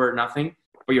follower, nothing,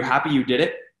 but you're happy you did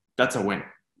it. That's a win,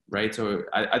 right? So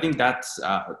I think that's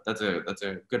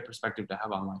a good perspective to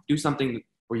have on life. Do something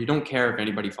where you don't care if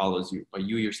anybody follows you, but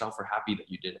you yourself are happy that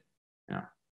you did it. Yeah.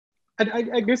 And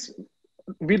I guess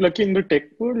we're lucky in the tech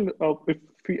world. If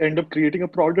we end up creating a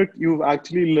product, you've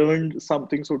actually learned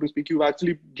something, so to speak. You've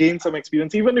actually gained some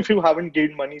experience, even if you haven't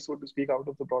gained money, so to speak, out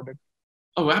of the product.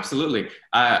 Oh, absolutely.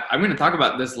 I'm going to talk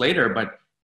about this later, but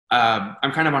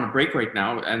I'm kind of on a break right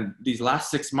now. And these last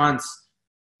 6 months,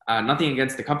 nothing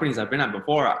against the companies I've been at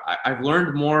before, I've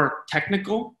learned more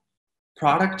technical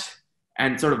product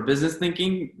and sort of business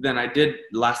thinking than I did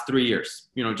the last 3 years.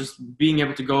 Just being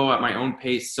able to go at my own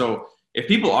pace. So if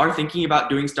people are thinking about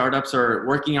doing startups or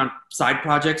working on side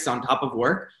projects on top of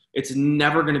work, it's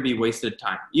never going to be wasted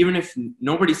time. Even if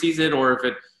nobody sees it, or if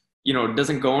it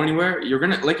doesn't go anywhere, you're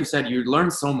gonna, like you said, you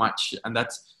learn so much, and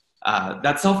that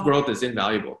self growth is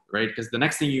invaluable, right? Because the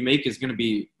next thing you make is going to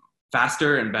be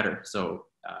faster and better. So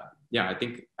yeah, I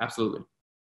think absolutely.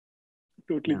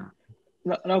 Totally.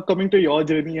 Yeah. Now, coming to your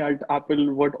journey at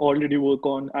Apple, what all did you work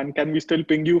on? And can we still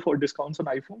ping you for discounts on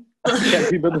iPhone? Can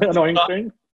we be the annoying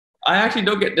friend? I actually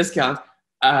don't get discounts.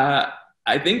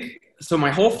 I think so.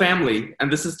 My whole family,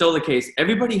 and this is still the case,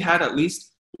 everybody had at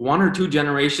least one or two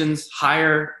generations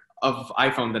higher of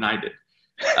iPhone than I did.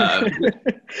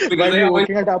 Because While they you're always,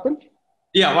 working at Apple?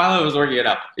 yeah, while I was working it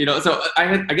up, so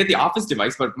I get the office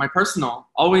device, but my personal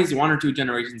always one or two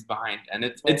generations behind, and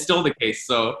it's still the case.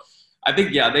 So I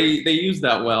think, yeah, they use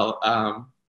that well.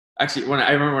 Actually, when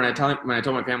I told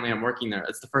my family I'm working there,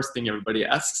 it's the first thing everybody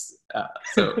asks.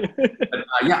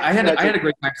 Yeah, I had a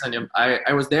great time, Sanyam.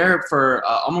 I was there for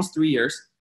almost 3 years,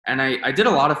 and I did a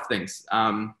lot of things.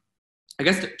 I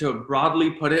guess to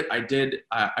broadly put it,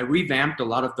 I revamped a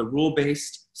lot of the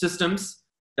rule-based systems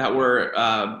that were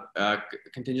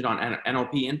contingent on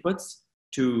NLP inputs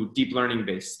to deep learning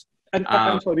based. And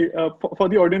I'm sorry, for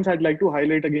the audience, I'd like to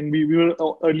highlight again, we were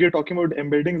earlier talking about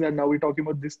embeddings and now we're talking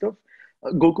about this stuff.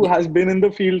 Goku Yeah, has been in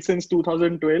the field since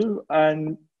 2012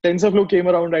 and TensorFlow came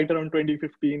around right around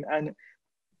 2015. And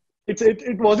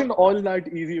it wasn't all that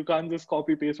easy. You can't just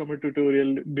copy paste from a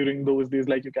tutorial during those days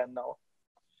like you can now.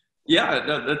 yeah,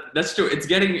 no, that's true. It's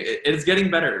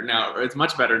getting better now. Or it's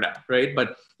much better now, right?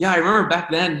 But yeah, I remember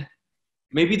back then,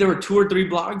 maybe there were 2 or 3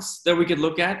 blogs that we could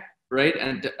look at, right?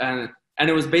 And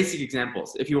it was basic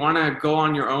examples. If you want to go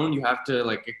on your own, you have to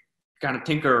like kind of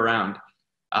tinker around.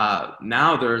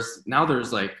 Now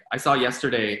there's like, I saw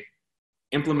yesterday,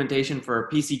 implementation for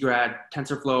PC grad,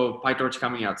 TensorFlow, PyTorch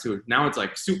coming out soon. Now it's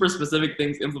like super specific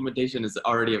things. Implementation is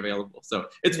already available. So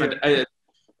it's been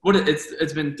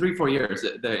it's been 3-4 years.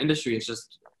 The industry has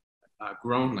just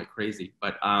grown like crazy.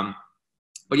 But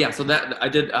yeah. So that I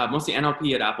did mostly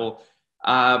NLP at Apple.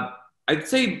 I'd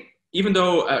say even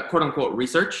though quote unquote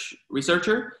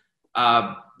researcher,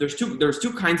 there's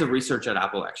two kinds of research at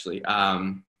Apple actually.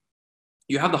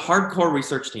 You have the hardcore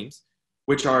research teams,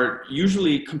 which are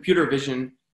usually computer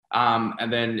vision,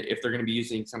 and then if they're going to be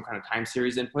using some kind of time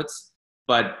series inputs.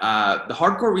 But the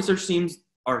hardcore research teams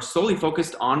are solely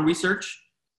focused on research.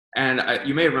 And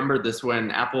you may remember this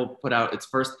when Apple put out its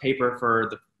first paper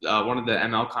for one of the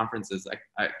ML conferences.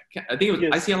 I think it was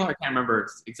ICLO, I can't remember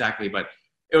exactly, but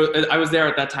I was there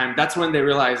at that time. That's when they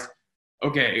realized,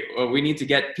 okay, well, we need to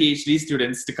get PhD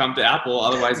students to come to Apple,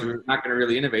 otherwise we're not going to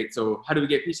really innovate. So how do we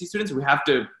get PhD students? We have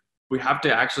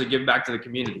to actually give back to the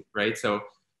community, right? So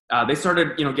they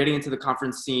started, getting into the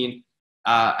conference scene.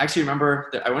 I actually remember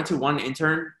that I went to one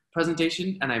intern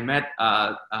presentation and I met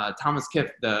Thomas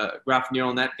Kiff, the graph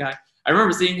neural net guy. I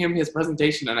remember seeing his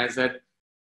presentation and I said,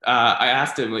 I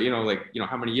asked him,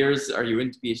 how many years are you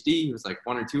into PhD? He was like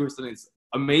 1 or 2 or something. It's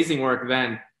amazing work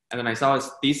then. And then I saw his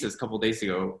thesis a couple of days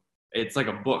ago. It's like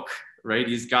a book, right?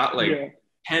 He's got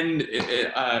 10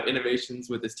 innovations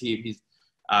with his team. He's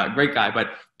a great guy. But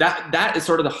that is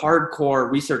sort of the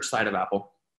hardcore research side of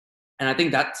Apple. And I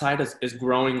think that side is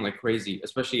growing like crazy,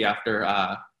 especially after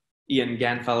Ian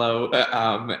Ganfellow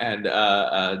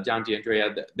and John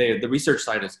D'Andrea. The research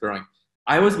side is growing.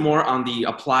 I was more on the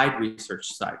applied research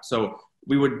side. So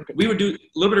we would do a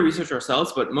little bit of research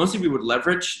ourselves, but mostly we would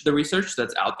leverage the research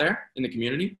that's out there in the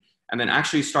community and then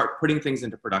actually start putting things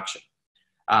into production.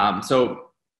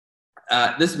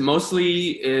 This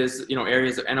mostly is,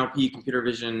 areas of NLP, computer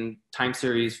vision, time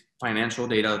series, financial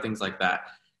data, things like that.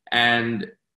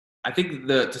 And I think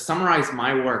to summarize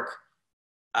my work,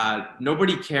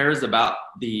 nobody cares about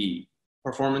the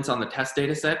performance on the test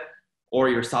data set or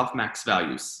your softmax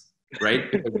values,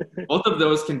 right? Because both of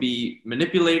those can be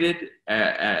manipulated,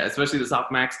 especially the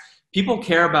softmax. People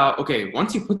care about, okay,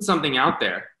 once you put something out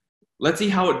there, let's see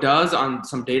how it does on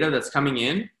some data that's coming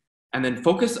in, and then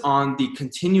focus on the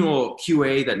continual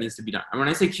QA that needs to be done. And when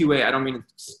I say QA, I don't mean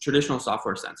traditional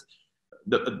software sense.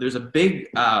 There's a big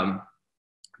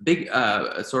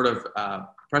sort of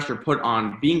pressure put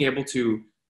on being able to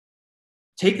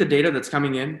take the data that's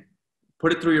coming in,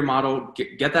 put it through your model,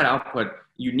 get that output.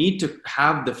 You need to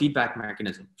have the feedback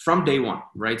mechanism from day one,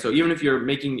 right? So even if you're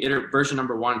making version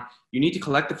number 1, you need to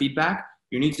collect the feedback.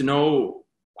 You need to know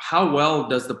how well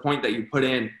does the point that you put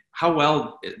in, how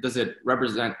well does it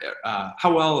represent,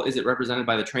 how well is it represented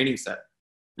by the training set?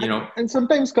 And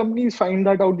sometimes companies find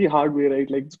that out the hard way,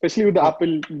 right? Like especially with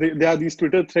Apple, there are these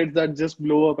Twitter threads that just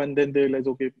blow up and then they realize,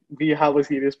 okay, we have a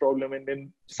serious problem, and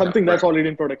then something that's already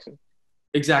in production.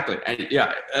 Exactly. And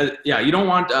you don't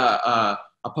want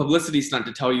a publicity stunt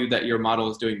to tell you that your model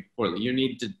is doing poorly. You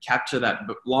need to capture that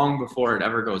long before it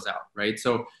ever goes out, right?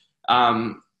 So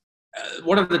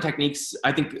one of the techniques,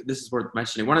 I think this is worth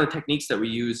mentioning, one of the techniques that we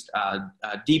used,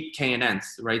 deep KNNs,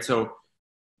 right? So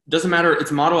doesn't matter,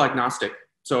 it's model agnostic.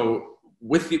 So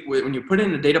when you put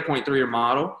in a data point through your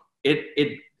model,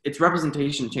 its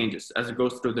representation changes as it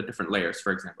goes through the different layers.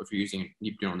 For example, if you're using a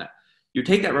deep neural net, you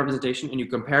take that representation and you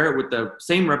compare it with the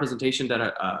same representation that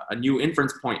a new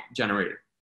inference point generated.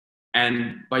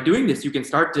 And by doing this, you can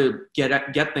start to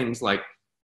get things like,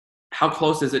 how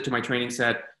close is it to my training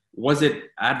set? Was it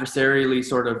adversarially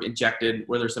sort of injected?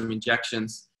 Were there some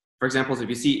injections? For example, if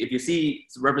you see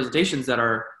representations that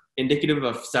are indicative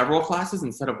of several classes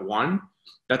instead of one,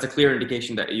 that's a clear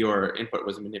indication that your input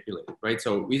was manipulated, right?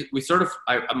 So we sort of,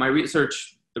 the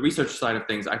research side of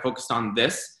things, I focused on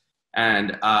this.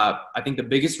 And I think the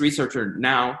biggest researcher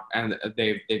now, and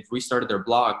they've restarted their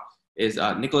blog, is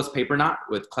Nicholas Papernot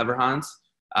with Clever Hans.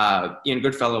 Ian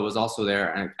Goodfellow was also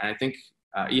there. And I think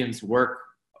Ian's work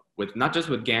with not just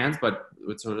with GANs, but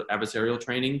with sort of adversarial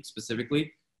training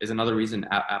specifically is another reason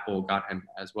Apple got him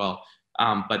as well.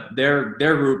 But their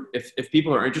group, if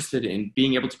people are interested in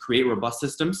being able to create robust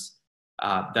systems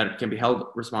that can be held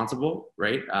responsible,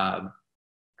 right?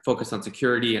 Focused on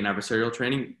security and adversarial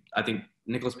training, I think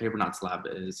Nicholas Papernot's lab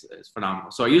is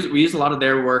phenomenal. So we use a lot of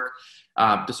their work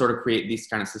to sort of create these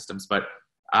kind of systems. But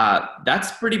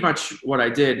that's pretty much what I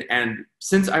did. And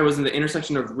since I was in the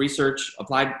intersection of research,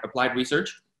 applied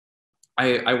research,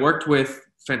 I worked with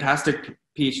fantastic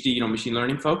PhD, machine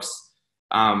learning folks.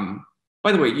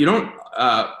 By the way, you don't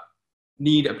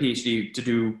need a PhD to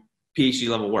do PhD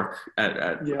level work.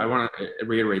 I want to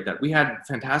reiterate that. We had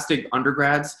fantastic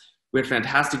undergrads. We had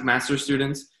fantastic master's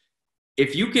students.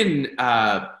 If you can,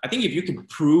 I think if you can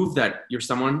prove that you're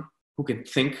someone who can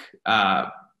think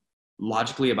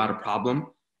logically about a problem,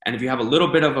 and if you have a little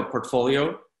bit of a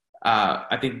portfolio,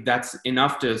 I think that's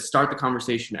enough to start the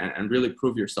conversation and really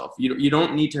prove yourself. You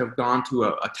don't need to have gone to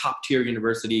a top tier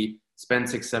university, spend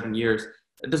 6-7 years.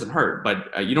 It doesn't hurt,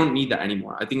 but you don't need that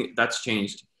anymore. I think that's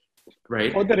changed,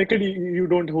 right? For the record, you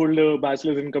don't hold a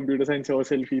bachelor's in computer science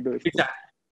yourself either.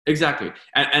 Exactly.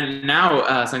 And now,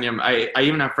 Sanyam, I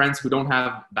even have friends who don't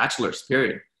have bachelor's,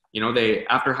 period. They,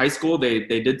 after high school, they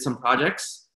did some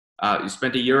projects. You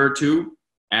spent a year or two,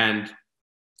 and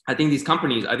I think these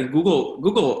companies, I think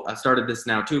Google started this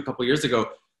now too, a couple of years ago.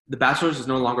 The bachelor's is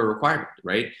no longer required,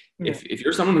 right? Yeah. If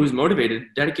you're someone who's motivated,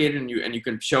 dedicated, and you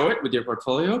can show it with your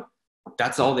portfolio,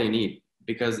 that's all they need,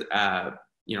 because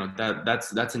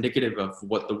that's indicative of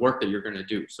what the work that you're going to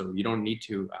do. So you don't need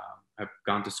to have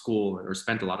gone to school or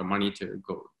spent a lot of money to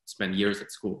go spend years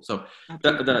at school. So I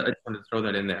just wanted to throw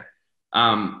that in there.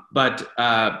 I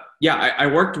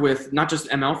worked with not just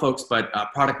ML folks, but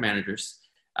product managers.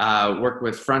 Worked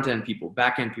with front-end people,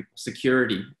 back-end people,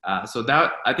 security. So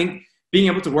that, I think, being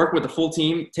able to work with a full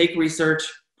team, take research,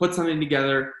 put something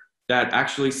together that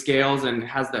actually scales and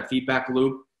has that feedback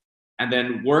loop, and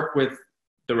then work with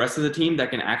the rest of the team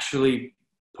that can actually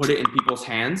put it in people's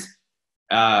hands.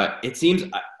 It seems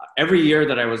every year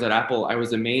that I was at Apple, I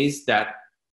was amazed that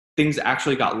things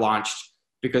actually got launched,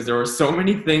 because there were so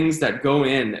many things that go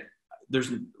in.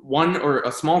 There's one or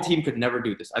a small team could never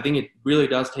do this. I think it really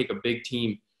does take a big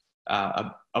team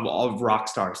of all of rock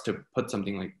stars to put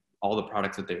something like all the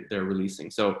products that they're releasing.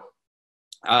 So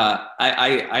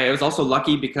I was also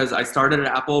lucky because I started at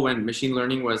Apple when machine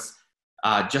learning was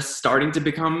just starting to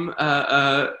become,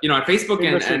 at Facebook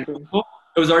and Google,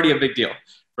 it was already a big deal,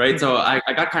 right? So I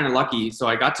got kind of lucky. So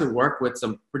I got to work with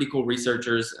some pretty cool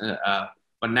researchers.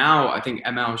 But now I think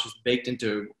ML is just baked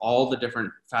into all the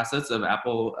different facets of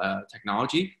Apple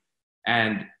technology.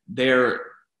 And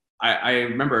I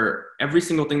remember every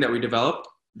single thing that we developed,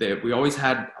 we always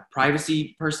had a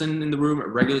privacy person in the room, a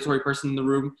regulatory person in the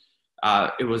room.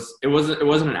 It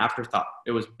wasn't an afterthought.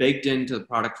 It was baked into the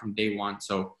product from day one.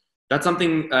 So that's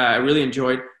something I really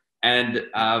enjoyed. And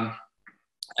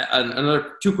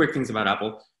another two quick things about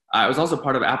Apple. I was also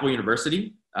part of Apple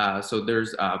University. So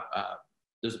there's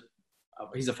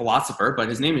he's a philosopher, but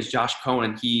his name is Josh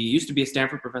Cohen. He used to be a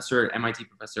Stanford professor, MIT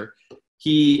professor.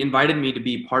 He invited me to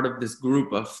be part of this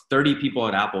group of 30 people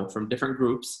at Apple from different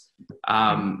groups.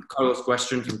 Carlos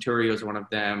Guestrin from Turio is one of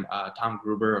them, Tom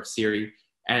Gruber of Siri.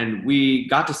 And we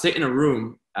got to sit in a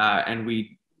room and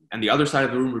the other side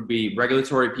of the room would be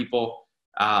regulatory people,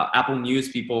 Apple News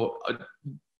people,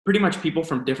 pretty much people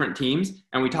from different teams.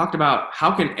 And we talked about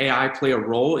how can AI play a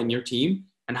role in your team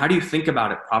and how do you think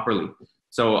about it properly?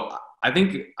 So I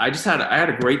think I had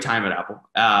a great time at Apple.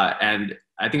 And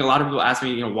I think a lot of people ask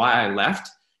me, why I left.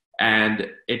 And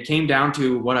it came down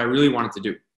to what I really wanted to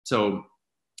do. So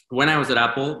when I was at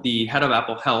Apple, the head of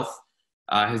Apple Health,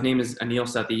 his name is Anil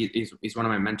Sethi. He's one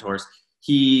of my mentors.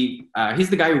 He's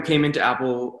the guy who came into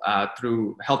Apple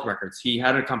through health records. He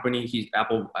had a company.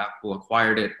 Apple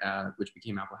acquired it, which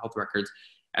became Apple Health Records.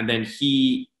 And then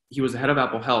he was the head of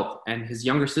Apple Health. And his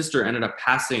younger sister ended up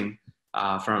passing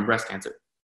from breast cancer.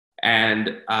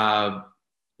 And,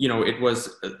 it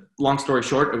was, long story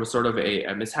short, it was sort of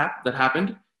a mishap that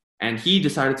happened. And he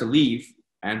decided to leave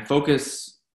and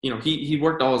focus. He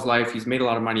worked all his life. He's made a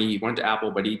lot of money. He went to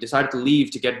Apple, but he decided to leave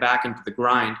to get back into the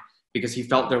grind because he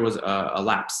felt there was a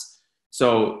lapse.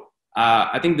 So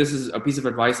I think this is a piece of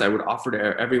advice I would offer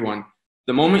to everyone.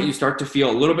 The moment you start to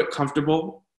feel a little bit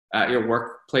comfortable at your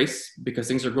workplace because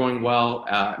things are going well,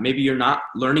 maybe you're not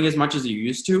learning as much as you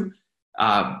used to,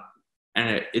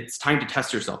 and it's time to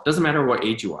test yourself. Doesn't matter what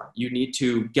age you are. You need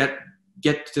to get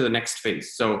to the next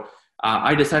phase. So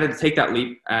I decided to take that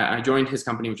leap. I joined his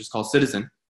company, which is called Citizen.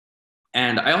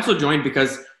 And I also joined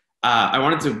because I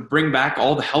wanted to bring back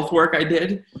all the health work I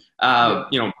did,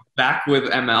 back with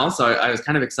ML. So I was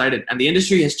kind of excited. And the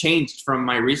industry has changed from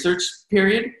my research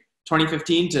period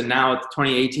 2015 to now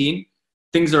 2018,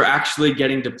 things are actually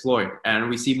getting deployed, and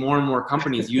we see more and more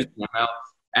companies using ML.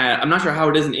 And I'm not sure how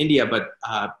it is in India, but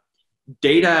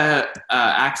data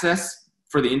access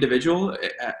for the individual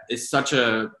is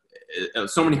so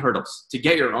many hurdles to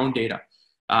get your own data.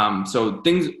 So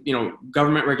things,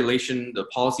 government regulation, the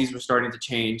policies were starting to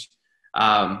change.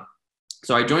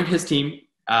 So I joined his team,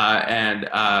 and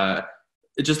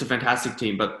it's just a fantastic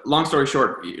team. But long story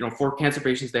short, for cancer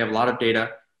patients, they have a lot of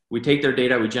data. We take their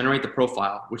data, we generate the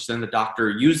profile, which then the doctor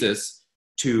uses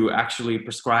to actually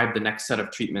prescribe the next set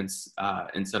of treatments,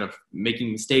 instead of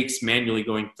making mistakes manually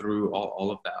going through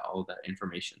all of that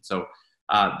information. So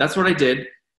that's what I did.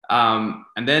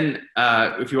 And then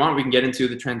if you want, we can get into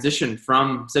the transition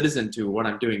from Citizen to what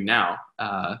I'm doing now.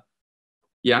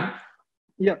 Yeah.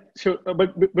 Yeah, sure.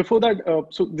 But before that,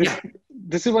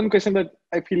 this is one question that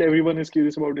I feel everyone is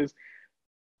curious about is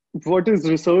what is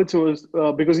research was,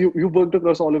 because you worked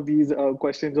across all of these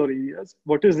questions or areas.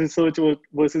 What is research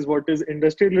versus what is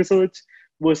industrial research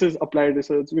versus applied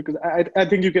research? Because I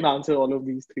think you can answer all of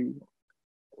these three.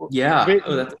 Yeah.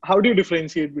 How do you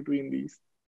differentiate between these?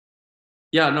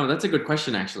 Yeah, no, that's a good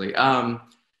question, actually.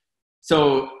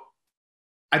 So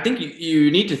I think you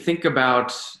need to think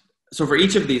about, so for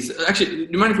each of these, actually,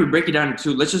 do you mind if we break it down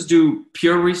into, let's just do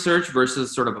pure research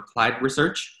versus sort of applied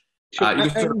research? Sure.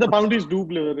 And the boundaries do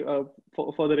blur,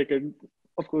 for the record,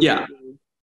 of course. Yeah.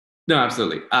 No,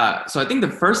 absolutely. So I think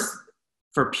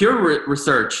for pure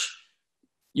research,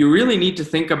 you really need to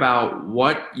think about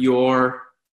what your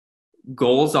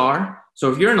goals are.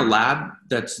 So if you're in a lab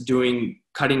that's doing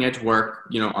cutting edge work,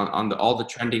 on all the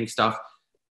trending stuff,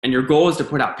 and your goal is to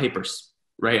put out papers,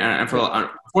 right? And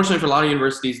unfortunately for a lot of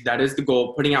universities, that is the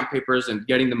goal, putting out papers and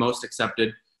getting the most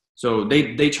accepted. So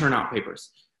they churn out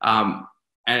papers.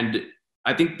 And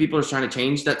I think people are trying to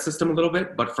change that system a little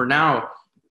bit. But for now,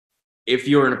 if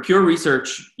you're in a pure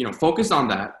research, focus on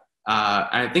that.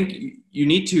 And I think you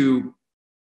need to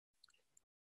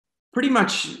pretty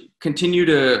much continue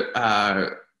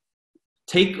to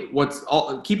keep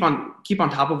on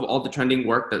top of all the trending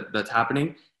work that's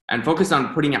happening and focus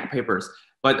on putting out papers.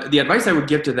 But the advice I would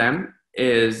give to them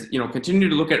is, continue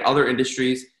to look at other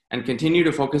industries and continue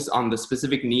to focus on the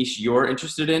specific niche you're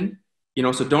interested in.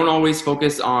 So don't always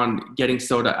focus on getting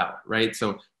soda out, right?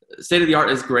 So state of the art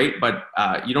is great, but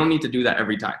you don't need to do that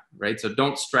every time, right? So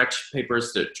don't stretch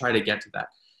papers to try to get to that.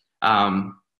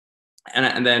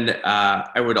 And then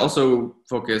I would also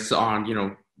focus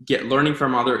on, learning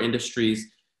from other industries,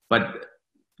 but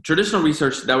traditional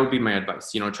research, that would be my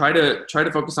advice. Try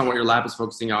to focus on what your lab is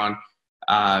focusing on.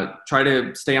 Try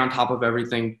to stay on top of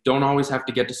everything. Don't always have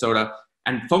to get to soda.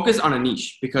 And focus on a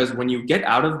niche, because when you get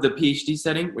out of the PhD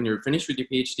setting, when you're finished with your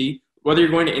PhD, whether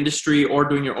you're going to industry or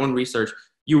doing your own research,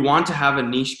 you want to have a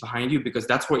niche behind you, because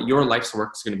that's what your life's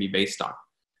work is going to be based on,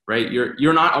 right?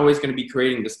 You're not always going to be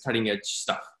creating this cutting edge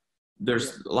stuff.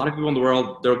 There's a lot of people in the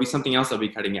world, there will be something else that'll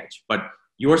be cutting edge, but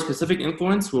your specific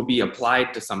influence will be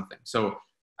applied to something. So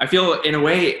I feel in a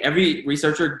way, every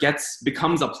researcher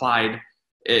becomes applied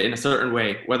in a certain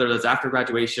way, whether that's after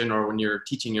graduation or when you're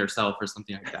teaching yourself or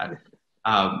something like that.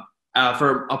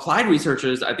 For applied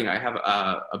researchers, I think I have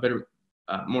a bit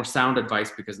of more sound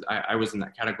advice, because I was in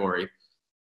that category.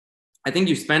 I think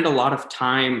you spend a lot of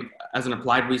time as an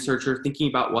applied researcher thinking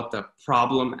about what the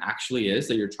problem actually is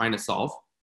that you're trying to solve.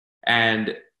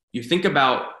 And you think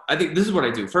about, I think this is what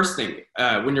I do. First thing,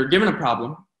 when you're given a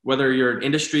problem, whether you're in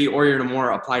industry or you're in a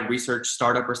more applied research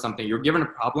startup or something, you're given a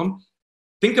problem,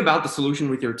 think about the solution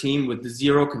with your team with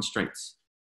zero constraints,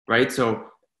 right? So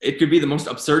it could be the most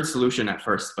absurd solution at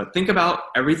first, but think about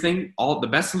everything, the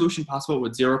best solution possible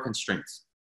with zero constraints.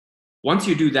 Once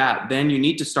you do that, then you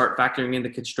need to start factoring in the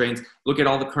constraints, look at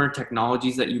all the current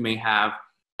technologies that you may have,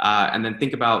 and then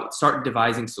start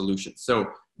devising solutions. So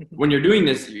when you're doing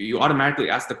this, you automatically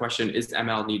ask the question, is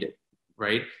ML needed,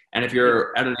 right? And if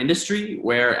you're at an industry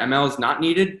where ML is not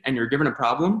needed and you're given a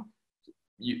problem,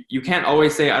 you can't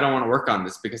always say, I don't want to work on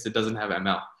this because it doesn't have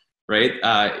ML. Right?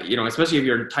 Especially if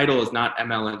your title is not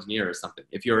ML engineer or something.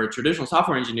 If you're a traditional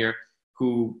software engineer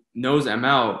who knows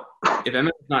ML, if ML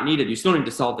is not needed, you still need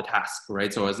to solve the task,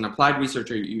 right? So as an applied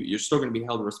researcher, you're still going to be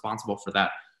held responsible for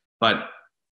that. But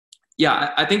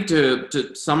yeah, I think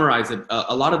to summarize it,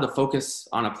 a lot of the focus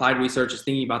on applied research is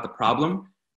thinking about the problem,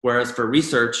 whereas for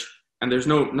research, and there's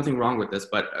nothing wrong with this,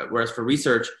 but whereas for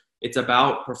research, it's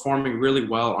about performing really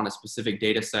well on a specific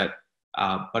data set.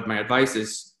 But my advice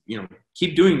is,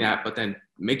 keep doing that, but then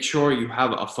make sure you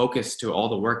have a focus to all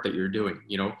the work that you're doing,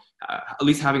 at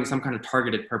least having some kind of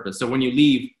targeted purpose. So when you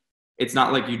leave, it's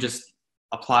not like you just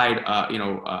applied,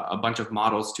 a bunch of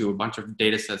models to a bunch of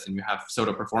data sets and you have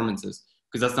soda performances.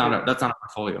 because that's not a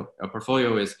portfolio. A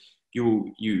portfolio is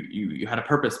you had a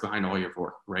purpose behind all your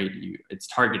work, right? It's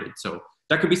targeted. So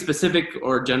that could be specific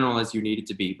or general as you need it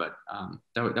to be, but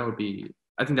that would be,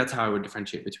 I think that's how I would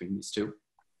differentiate between these two.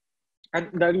 And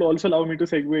that will also allow me to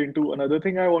segue into another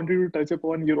thing I wanted to touch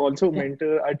upon. You're also a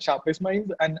mentor at Sharpest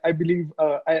Minds, and I believe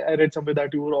I read somewhere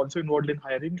that you were also involved in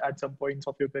hiring at some points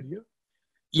of your career.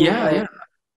 So, Yeah.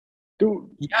 to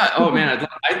Yeah. Oh man,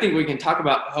 I think we can talk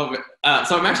about how.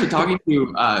 So I'm actually talking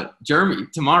to Jeremy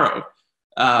tomorrow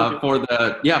okay, for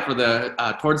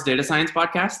the Towards Data Science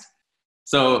podcast.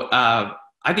 So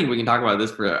I think we can talk about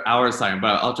this for hours time,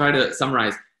 but I'll try to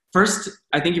summarize. First,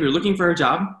 I think if you're looking for a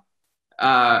job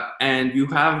and you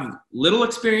have little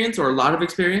experience or a lot of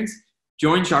experience,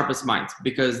 join Sharpest Minds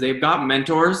because they've got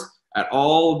mentors at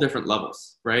all different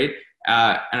levels, right?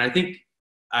 And I think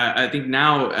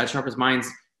now at Sharpest Minds,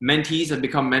 mentees have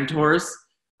become mentors.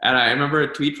 And I remember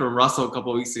a tweet from Russell a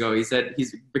couple of weeks ago. He said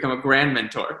he's become a grand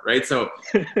mentor, right? So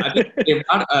I think they've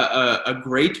got a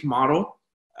great model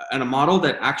and a model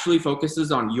that actually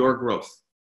focuses on your growth,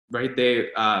 right?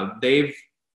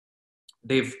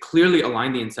 They've clearly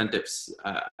aligned the incentives.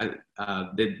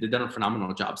 They've done a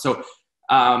phenomenal job. So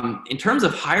in terms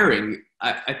of hiring,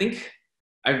 I think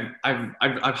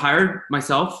I've hired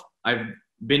myself. I've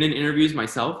been in interviews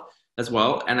myself as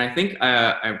well. And I think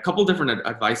I have a couple different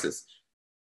advices.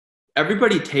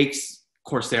 Everybody takes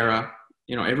Coursera.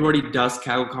 Everybody does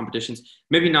Kaggle competitions.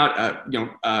 Maybe not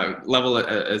level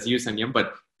as you, Sanyam,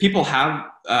 but people have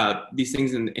these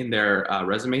things in their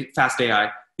resume. Fast AI.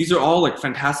 These are all like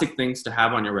fantastic things to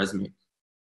have on your resume.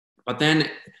 But then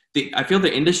I feel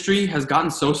the industry has gotten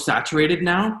so saturated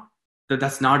now that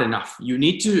that's not enough. You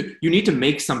need to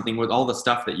make something with all the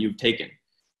stuff that you've taken,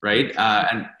 right?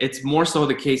 And it's more so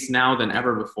the case now than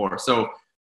ever before. So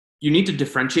you need to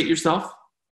differentiate yourself,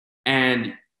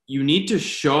 and you need to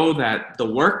show that the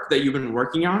work that you've been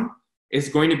working on is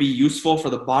going to be useful for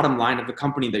the bottom line of the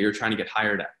company that you're trying to get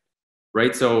hired at,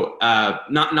 right? So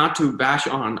not to bash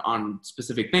on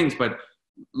specific things, but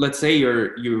let's say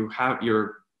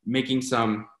you're making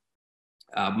some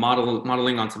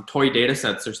modeling on some toy data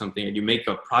sets or something, and you make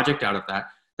a project out of that.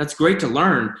 That's great to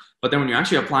learn, but then when you're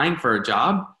actually applying for a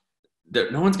job,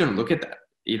 no one's going to look at that.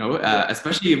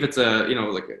 Especially if it's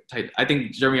I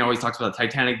think Jeremy always talks about a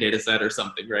Titanic data set or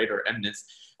something, right? Or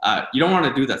MNIST. You don't want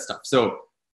to do that stuff. So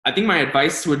I think my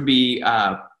advice would be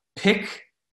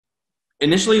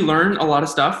initially learn a lot of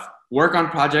stuff, work on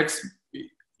projects,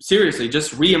 seriously,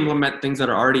 just re-implement things that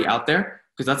are already out there,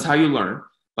 because that's how you learn.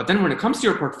 But then when it comes to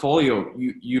your portfolio,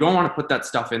 you don't want to put that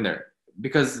stuff in there,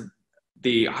 because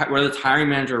whether it's hiring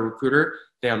manager or recruiter,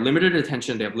 they have limited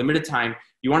attention, they have limited time.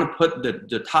 You want to put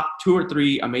the top 2 or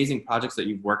 3 amazing projects that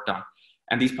you've worked on.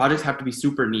 And these projects have to be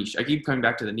super niche. I keep coming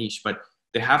back to the niche, but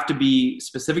they have to be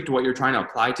specific to what you're trying to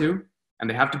apply to, and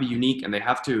they have to be unique, and they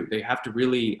have to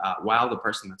really wow the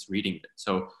person that's reading it.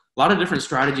 So a lot of different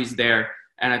strategies there.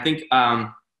 And I think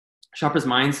Sharpest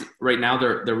Minds right now,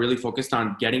 they're really focused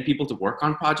on getting people to work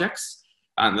on projects.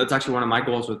 That's actually one of my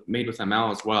goals with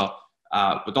MadeWithML as well.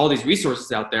 With all these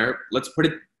resources out there, let's put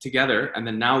it together, and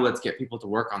then now let's get people to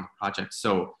work on the project.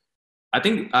 So I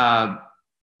think,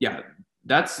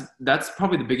 that's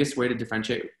probably the biggest way to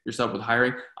differentiate yourself with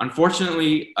hiring.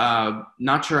 Unfortunately,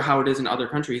 not sure how it is in other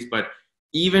countries, but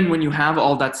even when you have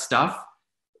all that stuff,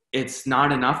 it's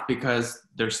not enough because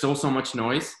there's still so much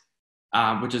noise,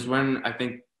 which is when I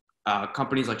think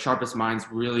companies like Sharpest Minds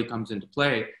really comes into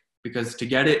play, because to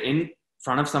get it in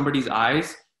front of somebody's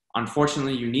eyes,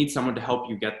 unfortunately, you need someone to help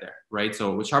you get there, right?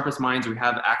 So with Sharpest Minds, we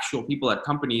have actual people at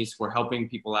companies who are helping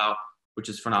people out, which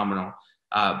is phenomenal.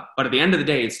 But at the end of the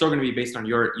day, it's still going to be based on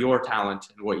your talent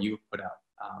and what you put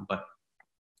out. But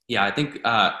yeah, I think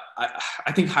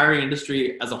hiring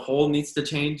industry as a whole needs to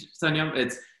change, Sanyam.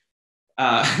 It's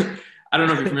I don't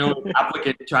know if you're familiar with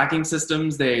applicant tracking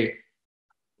systems.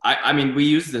 I mean, we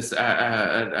use this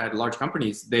at large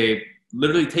companies. They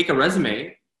literally take a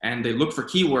resume and they look for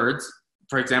keywords.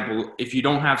 For example, if you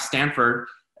don't have Stanford,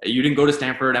 you didn't go to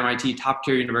Stanford, MIT, top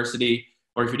tier university,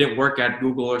 or if you didn't work at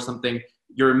Google or something,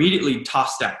 you're immediately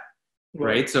tossed out,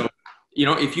 right? So,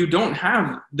 if you don't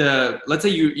have let's say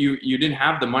you didn't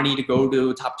have the money to go to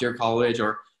a top tier college,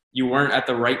 or you weren't at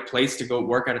the right place to go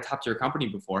work at a top tier company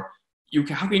before,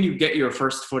 how can you get your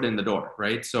first foot in the door,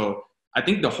 right? So I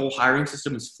think the whole hiring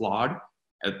system is flawed.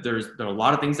 There are a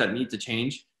lot of things that need to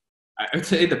change. I would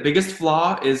say the biggest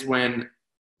flaw is when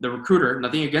the recruiter,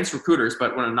 nothing against recruiters,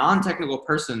 but when a non-technical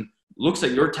person looks at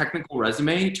your technical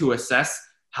resume to assess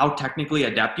how technically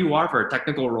adept you are for a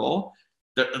technical role,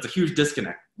 that's a huge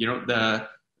disconnect. The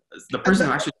person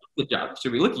who actually the job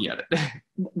should be looking at it.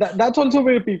 That's also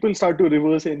where people start to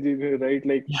reverse engineer, right?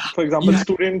 Like, Yeah. for example, Yeah.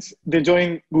 students, they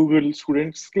join Google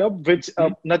Students Club, which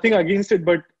nothing against it,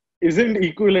 but isn't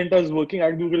equivalent as working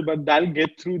at Google, but that'll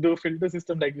get through the filter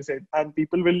system, like you said, and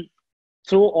people will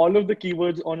throw all of the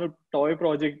keywords on a toy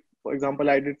project. For example,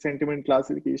 I did sentiment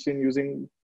classification using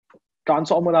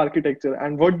transformer architecture,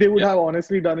 and what they would Yeah. have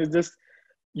honestly done is just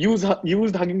used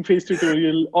Hugging Face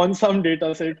tutorial on some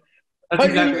data set, That's but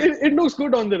exactly. it looks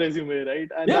good on the resume, right?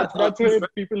 And Yeah. that's where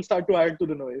people start to add to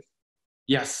the noise.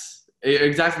 Yes,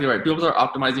 exactly right. People are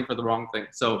optimizing for the wrong thing.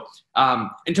 So,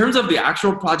 in terms of the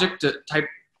actual project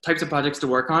types of projects to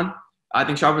work on, I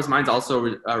think Sharpest Minds also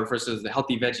refers to as the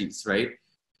healthy veggies, right?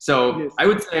 So, Yes. I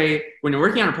would say when you're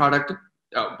working on a project,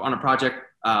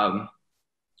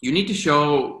 you need to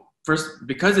show first,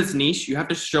 because it's niche, you have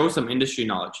to show some industry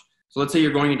knowledge. So, let's say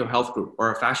you're going into a health group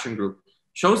or a fashion group,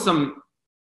 show some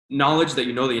knowledge that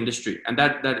you know the industry, and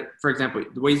that for example,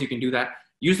 the ways you can do that: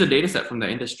 use the data set from the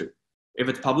industry. If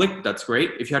it's public, that's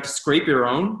great. If you have to scrape your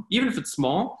own, even if it's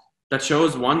small, that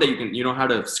shows one that you know how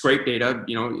to scrape data,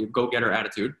 go-getter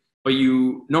attitude, but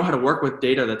you know how to work with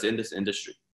data that's in this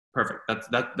industry. Perfect.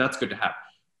 That's good to have.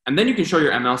 And then you can show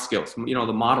your ML skills,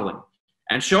 the modeling,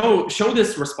 and show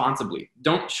this responsibly.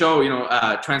 Don't show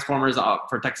transformers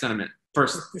for text sentiment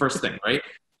first thing, right?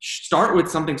 Start with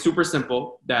something super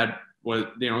simple that was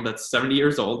that's 70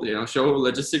 years old. Show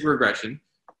logistic regression,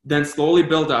 then slowly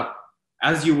build up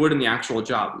as you would in the actual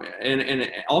job.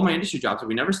 And all my industry jobs,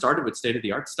 we never started with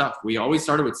state-of-the-art stuff. We always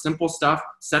started with simple stuff,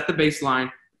 set the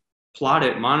baseline, plot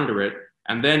it, monitor it,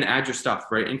 and then add your stuff,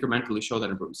 right? Incrementally show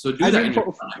that improvement. So do I that mean, in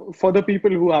your for the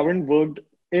people who haven't worked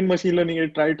in machine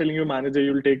learning, try telling your manager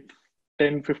you'll take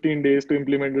 10, 15 days to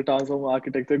implement the transformer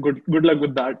architecture. Good luck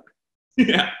with that.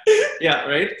 Yeah, yeah,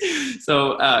 right.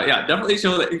 So yeah, definitely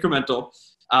show the incremental.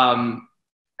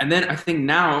 And then I think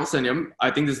now, Sanyam, I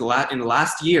think this is in the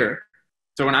last year.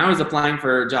 So when I was applying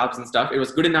for jobs and stuff, it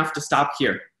was good enough to stop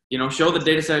here. Show the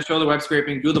data set, show the web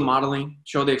scraping, do the modeling,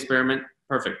 show the experiment.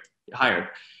 Perfect, hired.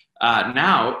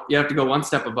 Now you have to go one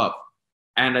step above.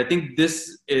 And I think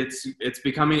it's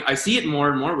becoming, I see it more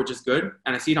and more, which is good.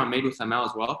 And I see it on MadeWithML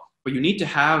as well. But you need to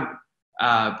have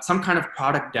some kind of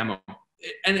product demo.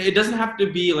 And it doesn't have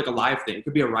to be like a live thing. It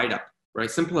could be a write-up, right?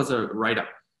 Simple as a write-up.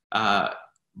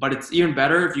 But it's even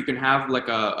better if you can have like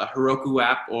a Heroku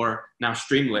app, or now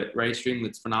Streamlit, right?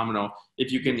 Streamlit's phenomenal.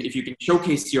 If you can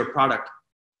showcase your product,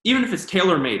 even if it's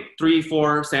tailor-made,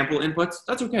 3-4 sample inputs,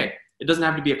 that's okay. It doesn't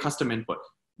have to be a custom input.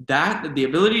 The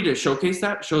ability to showcase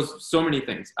that shows so many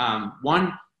things.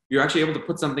 One, you're actually able to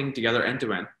put something together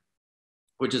end-to-end,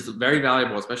 which is very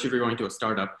valuable, especially if you're going to a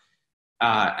startup.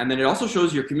 And then it also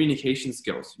shows your communication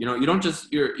skills. You don't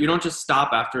just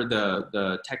stop after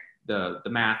the tech, the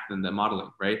math and the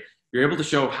modeling, right? You're able to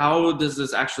show, how does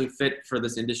this actually fit for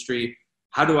this industry?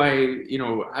 How do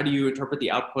you interpret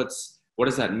the outputs? What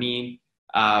does that mean?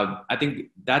 I think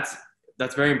that's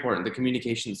very important, the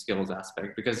communication skills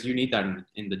aspect, because you need that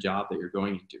in the job that you're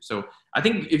going into. So I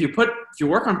think if you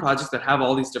work on projects that have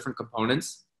all these different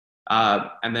components,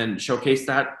 and then showcase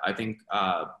that, I think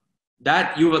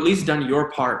that you've at least done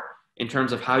your part in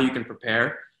terms of how you can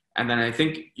prepare. And then I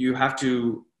think you have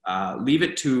to leave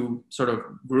it to sort of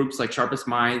groups like Sharpest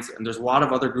Minds, and there's a lot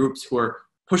of other groups who are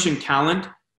pushing talent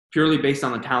purely based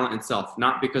on the talent itself,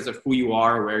 not because of who you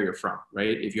are or where you're from,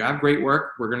 right? If you have great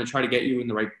work, we're going to try to get you in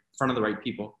the right front of the right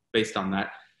people based on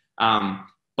that.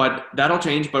 But that'll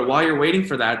change. But while you're waiting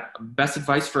for that, best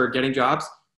advice for getting jobs,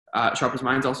 Sharpest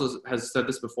Minds also has said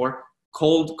this before: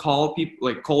 cold call people,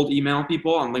 like cold email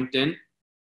people on LinkedIn.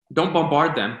 Don't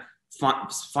bombard them.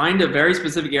 Find a very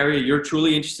specific area you're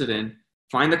truly interested in.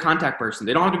 Find the contact person.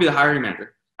 They don't have to be the hiring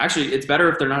manager. Actually, it's better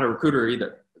if they're not a recruiter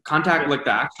either. Contact like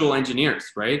the actual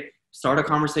engineers, right? Start a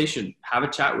conversation, have a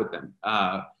chat with them.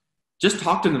 Just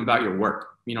talk to them about your work.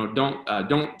 Don't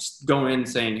go in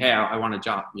saying, hey, I want a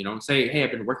job. Say, hey,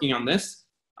 I've been working on this.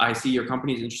 I see your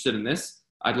company is interested in this.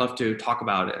 I'd love to talk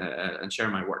about it and share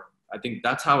my work. I think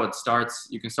that's how it starts.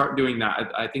 You can start doing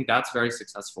that. I think that's very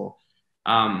successful.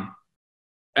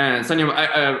 And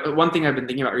Sanyam, one thing I've been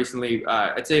thinking about recently,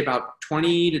 I'd say about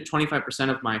 20 to 25%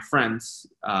 of my friends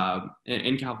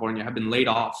in California have been laid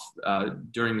off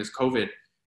during this COVID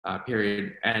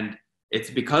period. And it's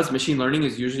because machine learning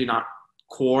is usually not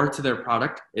core to their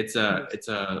product. It's an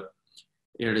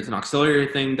auxiliary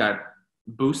thing that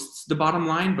boosts the bottom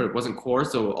line, but it wasn't core.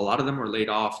 So a lot of them were laid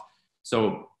off.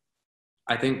 So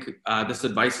I think this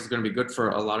advice is going to be good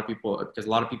for a lot of people, because a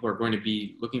lot of people are going to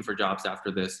be looking for jobs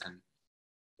after this. And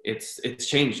it's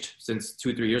changed since 2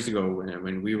 or 3 years ago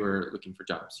when we were looking for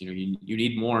jobs. You know, you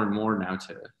need more and more now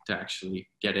to actually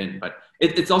get in, but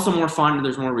it's also more fun and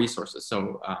there's more resources.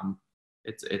 So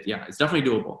it's definitely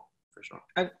doable for sure.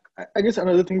 And I guess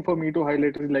another thing for me to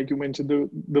highlight is, like you mentioned,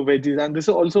 the veggies, and this is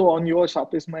also on your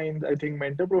Sharpest Mind, I think,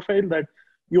 mentor profile, that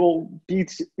you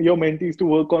teach your mentees to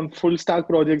work on full stack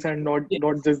projects and not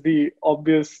just the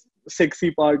obvious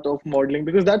sexy part of modeling,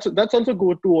 because that's also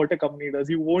go to what a company does.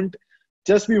 You won't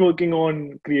just be working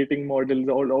on creating models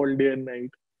all day and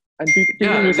night, and people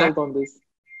Yeah, miss out exactly. on this.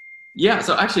 Yeah,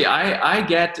 so actually, I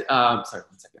get sorry, 1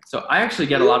 second. So I actually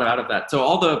get a lot out of that. So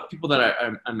all the people that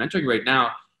I'm mentoring right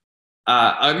now,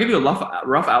 I'll give you a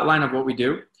rough outline of what we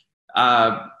do.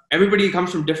 Everybody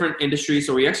comes from different industries,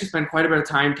 so we actually spend quite a bit of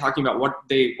time talking about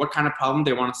what kind of problem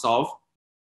they want to solve.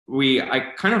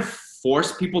 I kind of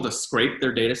force people to scrape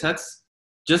their data sets,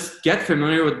 just get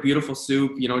familiar with beautiful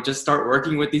soup, you know, just start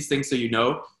working with these things so you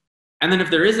know. And then if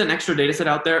there is an extra data set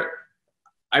out there,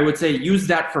 I would say use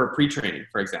that for pre-training,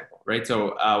 for example, right?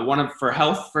 So for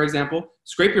health, for example,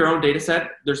 scrape your own data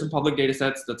set. There's some public data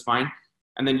sets, that's fine.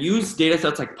 And then use data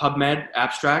sets like PubMed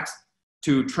abstracts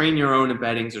to train your own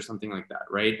embeddings or something like that,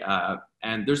 right?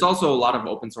 And there's also a lot of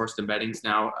open source embeddings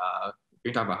now.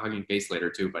 We can talk about Hugging Face later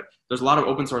too, but there's a lot of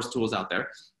open source tools out there.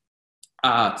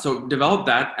 So develop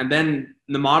that, and then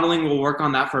the modeling will work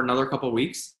on that for another couple of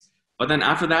weeks. But then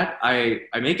after that, I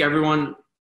make everyone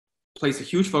place a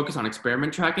huge focus on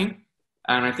experiment tracking.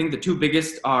 And I think the two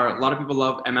biggest are, a lot of people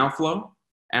love ML flow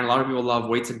and a lot of people love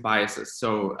weights and biases.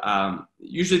 So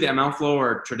usually the ML flow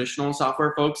are traditional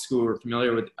software folks who are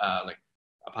familiar with like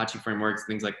Apache frameworks,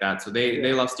 things like that. So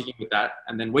they love sticking with that.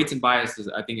 And then weights and biases,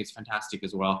 I think, is fantastic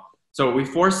as well. So we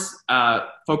focus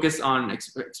on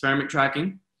experiment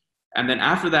tracking. And then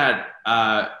after that,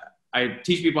 I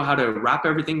teach people how to wrap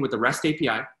everything with the REST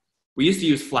API. We used to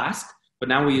use Flask, but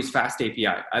now we use Fast API.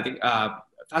 I think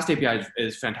Fast API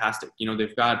is fantastic. You know,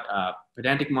 they've got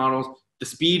pedantic models. The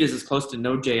speed is as close to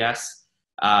Node.js.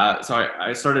 So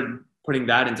I started putting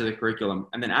that into the curriculum.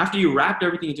 And then after you wrapped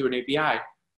everything into an API,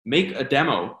 make a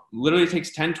demo. Literally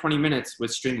takes 10, 20 minutes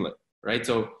with Streamlit, right?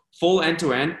 So full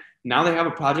end-to-end. Now they have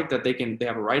a project that they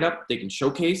have a write-up, they can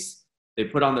showcase, they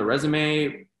put on their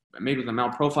resume, maybe with a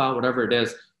ML profile, whatever it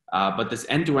is. But this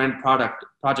end-to-end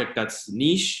project that's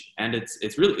niche, and it's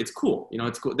cool. You know,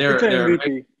 it's cool. It's an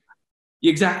MVP.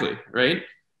 Exactly, right?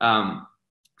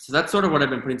 So that's sort of what I've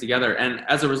been putting together. And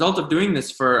as a result of doing this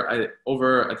for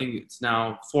over, I think it's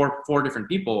now four different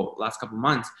people last couple of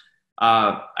months,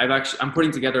 I'm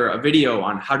putting together a video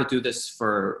on how to do this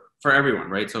for everyone,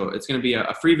 right? So it's going to be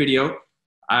a free video.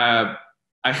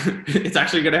 It's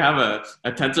actually going to have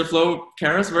a TensorFlow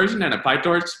Keras version and a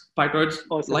PyTorch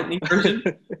awesome. Lightning version,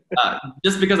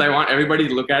 just because I want everybody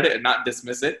to look at it and not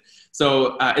dismiss it.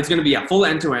 So it's going to be a full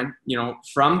end-to-end, you know,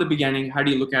 from the beginning. How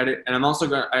do you look at it? And I'm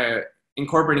also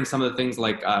incorporating some of the things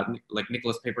like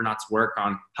Nicholas Papernot's work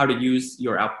on how to use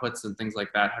your outputs and things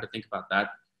like that, how to think about that,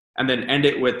 and then end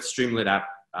it with Streamlit app,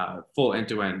 full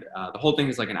end-to-end. The whole thing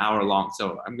is like an hour long,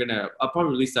 so I'll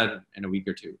probably release that in a week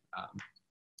or two.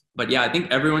 But yeah, I think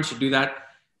everyone should do that.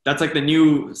 That's like the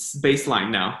new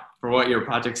baseline now for what your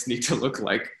projects need to look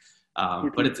like.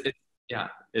 But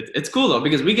it's cool though,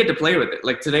 because we get to play with it.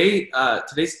 Like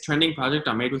today's trending project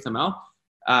on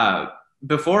MadeWithML,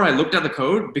 before I looked at the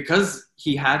code, because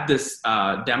he had this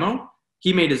demo,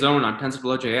 he made his own on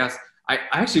TensorFlow.js. I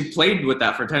actually played with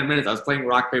that for 10 minutes. I was playing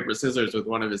rock, paper, scissors with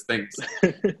one of his things.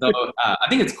 So I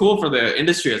think it's cool for the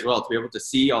industry as well to be able to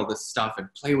see all this stuff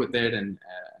and play with it and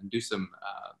do some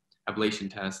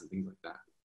ablation tests and things like that.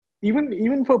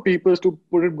 Even for papers, to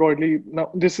put it broadly,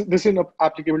 now this isn't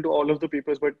applicable to all of the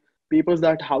papers, but papers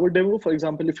that have a demo, for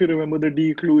example, if you remember the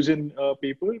de-occlusion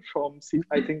paper from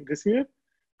I think this year,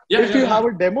 if you have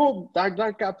a demo,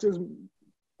 that captures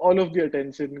all of the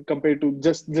attention compared to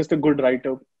just a good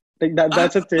write-up. Like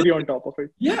that's a cherry on top of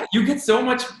it. Yeah, you get so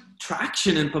much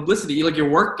traction and publicity. Like your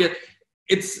work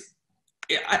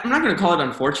I'm not going to call it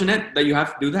unfortunate that you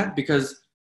have to do that, because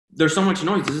there's so much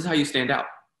noise. This is how you stand out,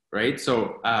 right?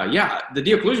 So the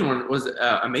de-occlusion one was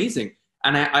amazing.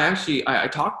 And I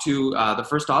talked to the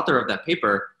first author of that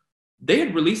paper. They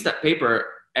had released that paper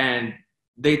and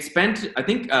they'd spent, I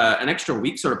think, an extra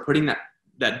week sort of putting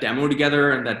that demo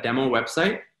together and that demo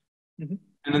website. Mm-hmm.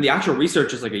 And then the actual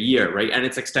research is like a year, right? And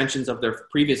it's extensions of their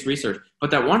previous research.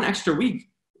 But that one extra week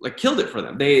like killed it for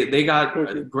them. They got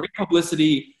great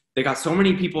publicity. They got so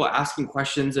many people asking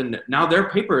questions, and now their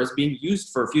paper is being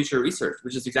used for future research,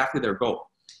 which is exactly their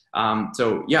goal.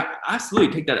 So yeah,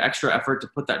 absolutely take that extra effort to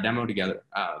put that demo together.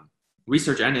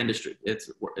 Research and industry,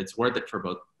 it's worth it for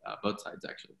both sides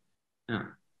actually. Yeah.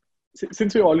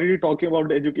 Since we're already talking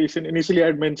about education, initially I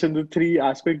had mentioned the three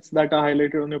aspects that are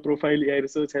highlighted on your profile: AI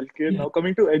research, healthcare. Yeah. Now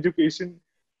coming to education,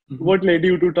 Mhm. what led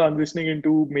you to transitioning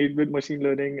into Made with Machine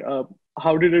Learning?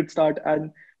 How did it start?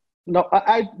 And now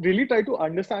I really try to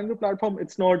understand the platform.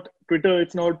 It's not Twitter,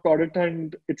 it's not Product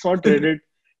Hunt, it's not Reddit.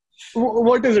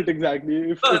 What is it exactly?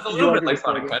 Well, If it's a you little are bit to like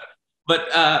describe Product it. Cut.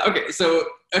 But okay, so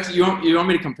actually, you want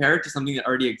me to compare it to something that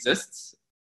already exists?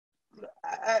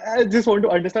 I just want to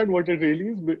understand what it really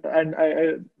is, and I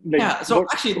like Yeah. So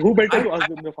what actually, who better to ask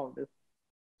than the founder?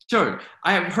 sure.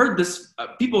 I have heard this.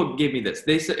 People gave me this.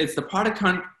 They said it's the Product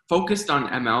Hunt focused on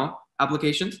ML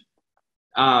applications,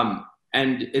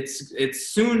 and it's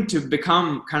soon to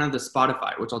become kind of the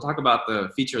Spotify, which I'll talk about the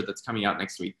feature that's coming out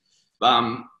next week.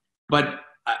 But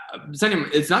Sanyam,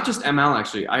 it's not just ML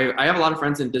actually. I have a lot of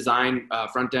friends in design,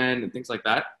 front end, and things like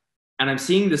that, and I'm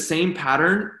seeing the same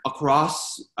pattern across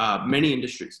many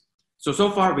industries.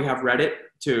 So far we have Reddit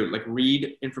to like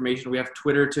read information. We have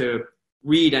Twitter to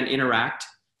read and interact.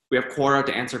 We have Quora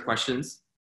to answer questions.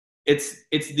 It's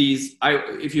these.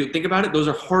 If you think about it, those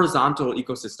are horizontal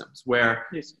ecosystems where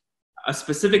Yes. a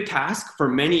specific task for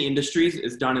many industries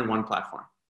is done in one platform.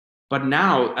 But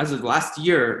now, as of last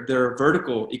year, there are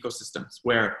vertical ecosystems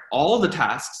where all the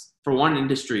tasks for one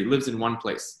industry lives in one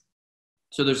place.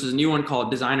 So there's this new one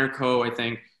called Designer Co, I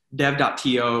think,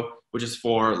 dev.to, which is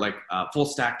for like full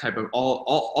stack type of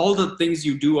all the things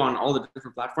you do on all the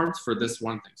different platforms for this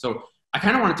one thing. So I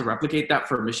kind of wanted to replicate that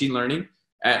for machine learning,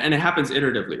 and it happens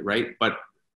iteratively, right? But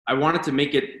I wanted to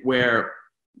make it where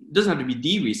it doesn't have to be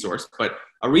the resource, but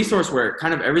a resource where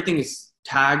kind of everything is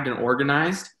tagged and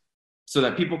organized so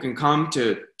that people can come to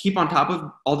keep on top of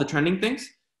all the trending things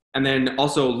and then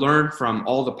also learn from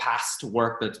all the past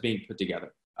work that's being put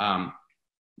together.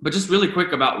 But just really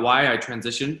quick about why I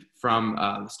transitioned from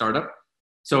the startup.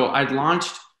 So I'd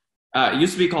launched, it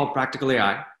used to be called Practical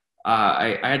AI.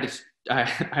 I had to I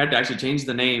had to actually change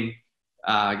the name,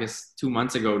 I guess 2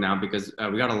 months ago now because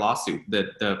we got a lawsuit that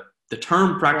the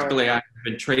term Practical Wow. AI has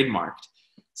been trademarked.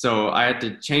 So I had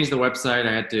to change the website.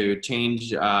 I had to change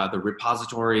the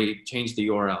repository, change the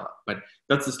URL. But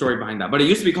that's the story behind that. But it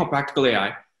used to be called Practical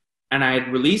AI. And I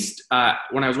had released,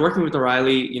 when I was working with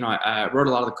O'Reilly, I wrote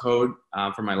a lot of the code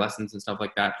for my lessons and stuff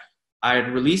like that. I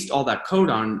had released all that code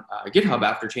on GitHub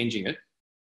after changing it.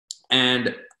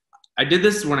 And I did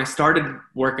this when I started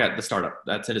work at the startup,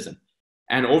 at Citizen.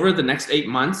 And over the next 8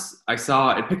 months, I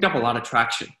saw it picked up a lot of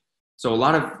traction. So a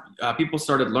lot of people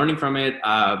started learning from it.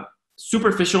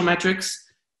 Superficial metrics,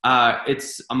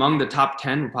 it's among the top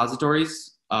 10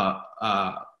 repositories,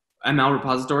 ML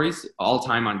repositories, all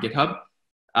time on GitHub.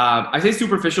 I say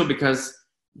superficial because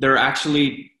there are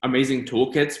actually amazing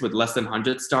toolkits with less than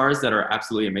 100 stars that are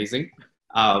absolutely amazing.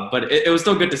 But it was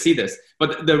still good to see this.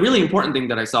 But the really important thing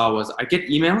that I saw was I get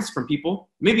emails from people,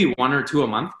 maybe one or two a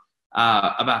month,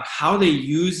 about how they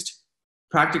used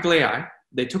Practical AI.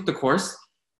 They took the course,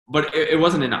 but it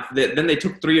wasn't enough. Then they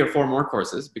took 3 or 4 more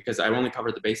courses because I only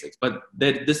covered the basics. But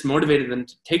this motivated them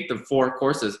to take the 4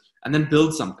 courses and then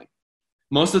build something.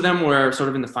 Most of them were sort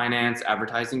of in the finance,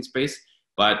 advertising space.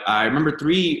 But I remember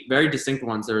 3 very distinct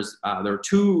ones. There were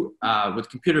 2 with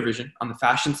computer vision on the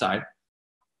fashion side.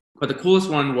 But the coolest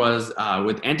one was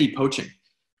with anti-poaching,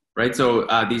 right? So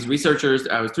these researchers,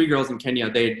 it was 3 girls in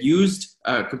Kenya, they had used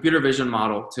a computer vision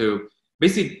model to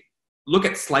basically look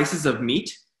at slices of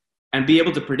meat and be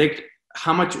able to predict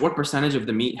what percentage of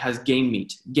the meat has game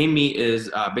meat. Game meat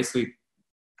is basically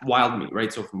wild meat,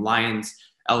 right? So from lions,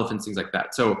 elephants, things like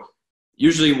that. So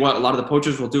usually what a lot of the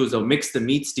poachers will do is they'll mix the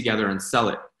meats together and sell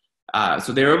it.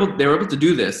 So they were able to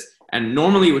do this. And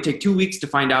normally it would take 2 weeks to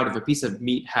find out if a piece of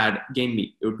meat had game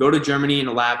meat. It would go to Germany in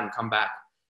a lab and come back.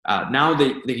 Now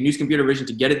they can use computer vision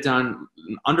to get it done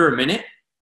in under a minute.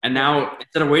 And now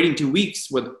instead of waiting 2 weeks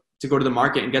to go to the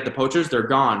market and get the poachers, they're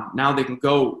gone. Now they can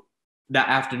go that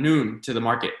afternoon to the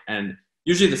market. And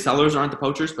usually the sellers aren't the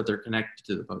poachers, but they're connected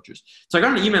to the poachers. So I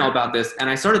got an email about this and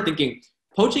I started thinking,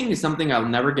 poaching is something I'll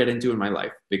never get into in my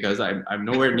life because I'm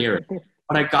nowhere near it.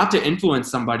 But I got to influence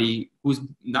somebody who's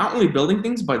not only building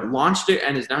things, but launched it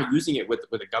and is now using it with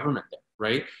a government there,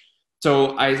 right?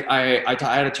 So I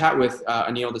had a chat with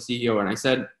Anil, the CEO, and I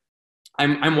said,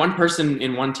 I'm one person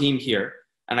in one team here,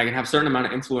 and I can have a certain amount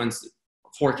of influence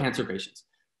for cancer patients.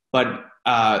 But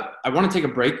I want to take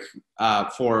a break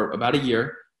for about a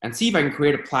year and see if I can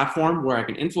create a platform where I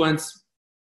can influence.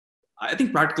 I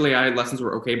think Practical AI lessons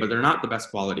were okay, but they're not the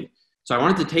best quality. So I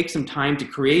wanted to take some time to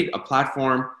create a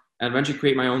platform and eventually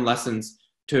create my own lessons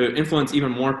to influence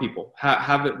even more people,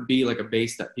 have it be like a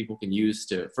base that people can use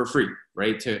for free,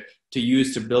 right? To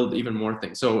use to build even more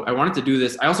things. So I wanted to do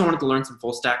this. I also wanted to learn some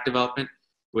full stack development,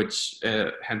 which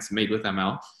hence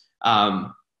MadeWithML.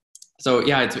 So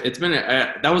yeah, it's been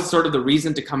that was sort of the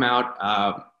reason to come out.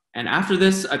 And after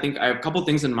this, I think I have a couple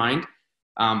things in mind.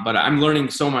 But I'm learning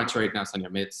so much right now,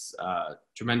 Sanyam. It's a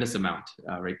tremendous amount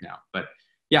right now. But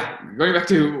yeah, going back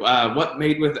to what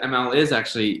Made with ML is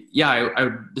actually,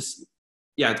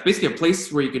 it's basically a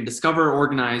place where you can discover,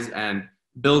 organize, and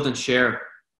build and share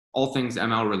all things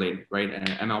ML related, right? And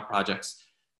ML projects.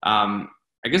 I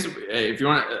guess if you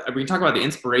want, we can talk about the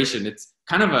inspiration. It's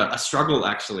kind of a struggle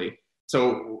actually.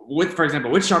 So for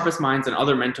example, with Sharpest Minds and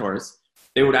other mentors,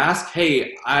 they would ask,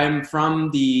 "Hey, I'm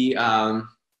from the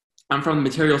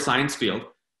material science field.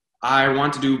 I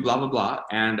want to do blah, blah, blah.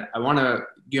 And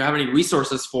do you have any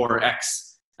resources for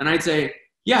X?" And I'd say,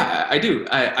 "Yeah, I do.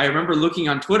 I remember looking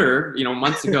on Twitter,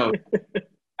 months ago,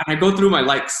 and I go through my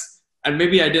likes, and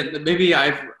maybe I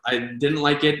didn't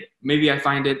like it. Maybe I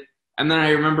find it. And then I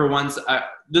remember once,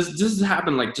 this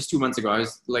happened like just 2 months ago. I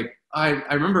was like, I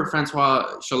remember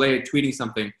Francois Cholet tweeting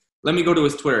something. Let me go to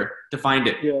his Twitter to find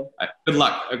it. Yeah. Good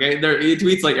luck. Okay. He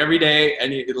tweets like every day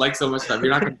and he likes so much stuff.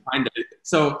 You're not going to find it.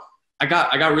 So I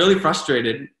got really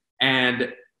frustrated,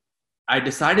 and I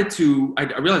decided I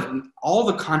realized all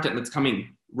the content that's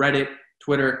coming, Reddit,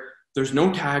 Twitter, there's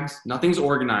no tags, nothing's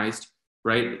organized,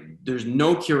 right? There's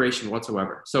no curation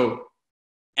whatsoever. So,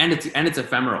 and it's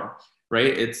ephemeral, right?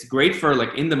 It's great for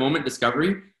like in the moment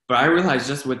discovery, but I realized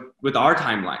just with our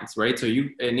timelines, right? So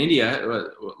you in India,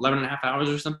 11 and a half hours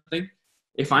or something.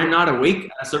 If I'm not awake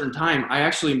at a certain time, I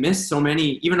actually miss so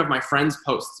many, even of my friends'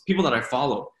 posts, people that I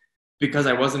follow, because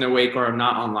I wasn't awake or I'm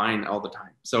not online all the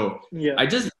time. So Yeah. I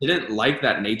just didn't like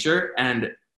that nature,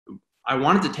 and I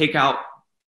wanted to take out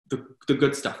the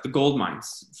good stuff, the gold mines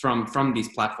from these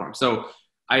platforms. So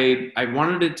I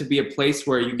wanted it to be a place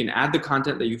where you can add the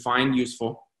content that you find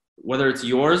useful, whether it's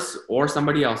yours or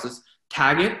somebody else's,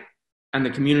 tag it, and the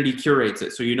community curates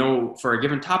it. So for a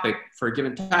given topic, for a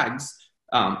given tags,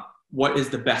 what is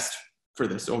the best for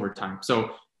this over time.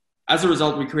 So as a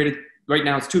result, we created, right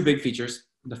now it's 2 big features.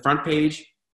 The front page,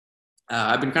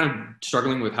 I've been kind of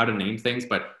struggling with how to name things,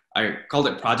 but I called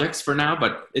it projects for now,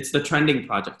 but it's the trending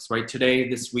projects, right? Today,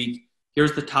 this week,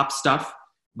 here's the top stuff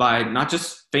by not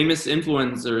just famous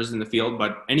influencers in the field,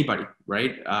 but anybody,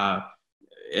 right?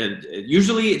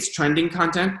 Usually it's trending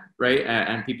content, right?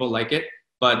 And people like it,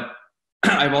 but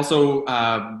I've also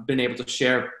been able to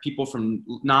share people from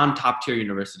non-top tier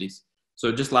universities.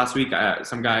 So just last week,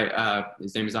 some guy,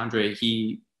 his name is Andre,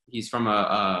 he's from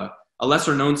a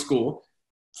lesser known school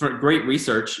for great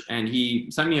research, and he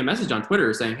sent me a message on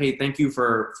Twitter saying, "Hey, thank you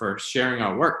for sharing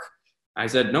our work." I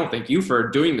said, "No, thank you for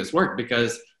doing this work,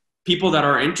 because people that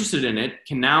are interested in it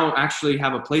can now actually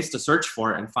have a place to search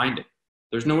for it and find it.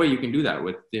 There's no way you can do that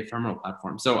with the ephemeral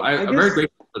platform." So I'm very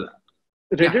grateful for that.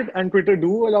 Reddit and Twitter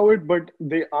do allow it, but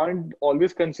they aren't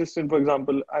always consistent, for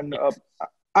example. And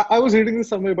I was reading this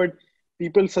somewhere, but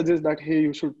people suggest that, hey,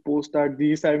 you should post at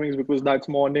these timings because that's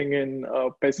morning in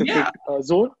Pacific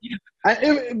zone.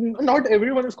 And not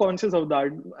everyone is conscious of that.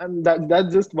 And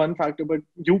that's just one factor, but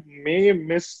you may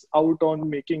miss out on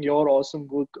making your awesome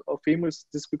work famous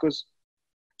just because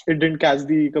it didn't catch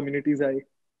the community's eye.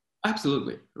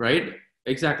 Absolutely. Right.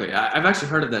 Exactly. I've actually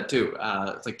heard of that too.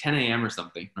 It's like 10 a.m. or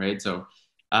something. Right. So,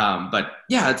 but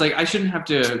yeah, it's like I shouldn't have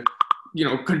to,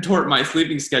 contort my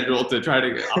sleeping schedule to try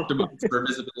to optimize for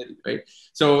visibility. Right.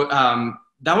 So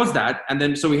that was that. And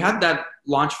then, so we had that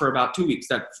launch for about 2 weeks,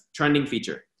 that trending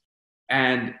feature.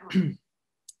 And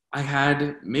I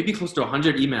had maybe close to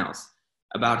 100 emails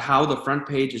about how the front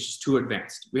page is just too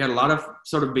advanced. We had a lot of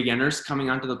sort of beginners coming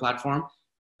onto the platform.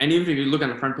 And even if you look on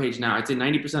the front page now, I'd say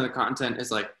 90% of the content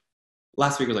is like,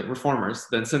 last week was like reformers,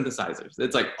 then synthesizers.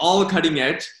 It's like all cutting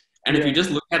edge. And if you just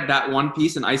look at that one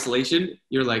piece in isolation,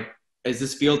 you're like, is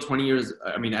this field 20 years?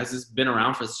 I mean, has this been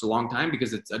around for such a long time?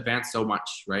 Because it's advanced so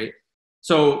much, right?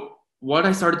 So what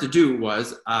I started to do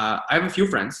was, I have a few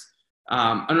friends.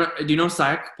 Do you know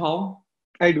Sayak Paul?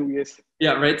 I do, yes.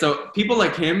 Yeah, right. So people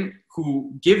like him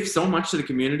who give so much to the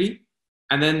community,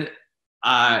 and then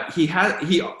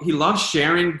he loves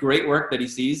sharing great work that he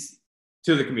sees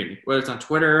to the community, whether it's on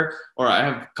Twitter, or I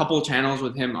have a couple of channels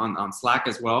with him on Slack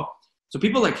as well. So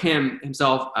people like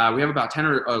himself, we have about 10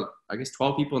 or I guess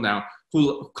 12 people now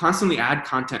who constantly add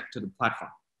content to the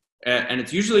platform. And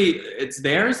it's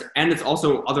theirs, and it's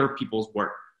also other people's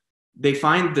work. They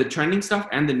find the trending stuff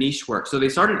and the niche work. So they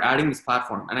started adding this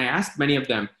platform. And I asked many of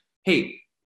them, hey,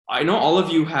 I know all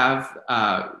of you have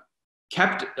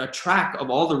kept a track of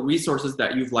all the resources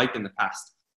that you've liked in the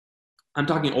past. I'm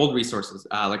talking old resources,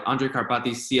 like Andre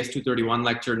Karpathy's CS231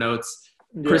 lecture notes,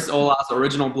 Chris Ola's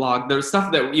original blog. There's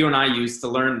stuff that you and I use to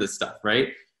learn this stuff, right?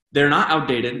 They're not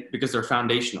outdated because they're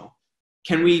foundational.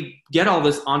 can we get all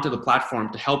this onto the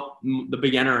platform to help the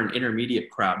beginner and intermediate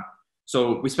crowd?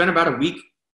 So we spent about a week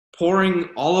pouring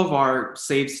all of our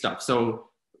saved stuff. So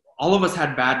all of us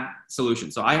had bad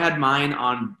solutions. So I had mine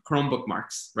on Chrome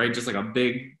bookmarks, right? Just like a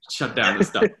big shutdown of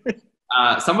stuff.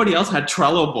 Somebody else had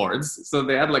Trello boards. So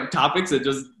they had like topics and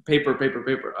just paper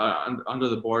under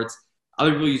the boards.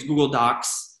 Other people use Google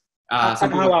Docs. Some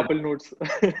people have Apple Notes.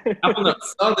 Apple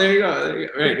Notes. Oh, there you go.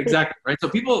 Right, exactly. Right. So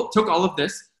people took all of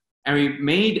this and we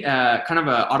made kind of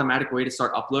an automatic way to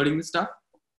start uploading this stuff.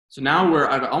 So now we're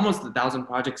at almost 1,000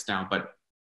 projects now, but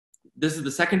this is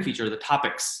the second feature, the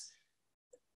topics.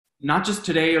 Not just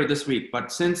today or this week,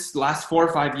 but since the last 4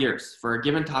 or 5 years, for a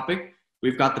given topic,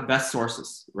 we've got the best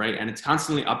sources, right? And it's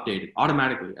constantly updated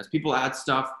automatically. As people add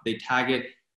stuff, they tag it.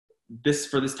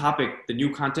 For this topic, the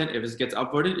new content, if it gets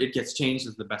upvoted, it gets changed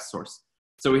as the best source.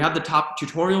 So we have the top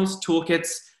tutorials,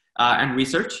 toolkits, and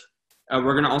research.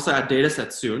 We're going to also add data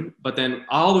sets soon, but then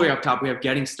all the way up top, we have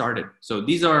getting started. So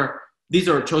these are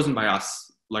chosen by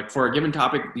us. Like for a given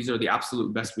topic, these are the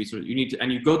absolute best resources you need to,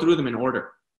 and you go through them in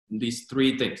order. These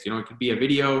 3 things, it could be a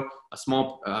video, a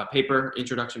small paper,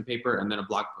 introduction paper, and then a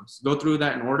blog post. Go through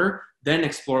that in order, then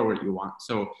explore what you want.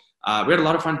 So we had a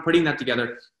lot of fun putting that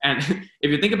together. And if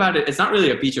you think about it, it's not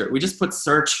really a feature. We just put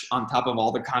search on top of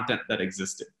all the content that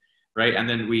existed, right? And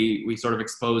then we sort of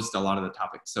exposed a lot of the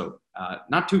topics. So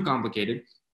not too complicated,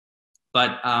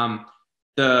 but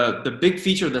the big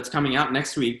feature that's coming out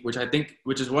next week, which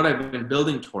is what I've been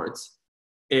building towards,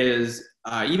 is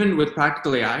even with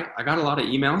Practical AI, I got a lot of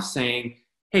emails saying,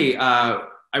 hey,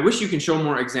 I wish you can show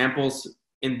more examples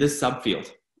in this subfield,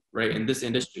 right, in this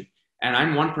industry. And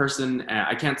I'm one person, and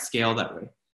I can't scale that way.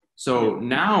 So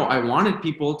now I wanted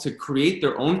people to create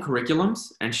their own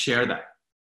curriculums and share that.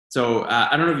 So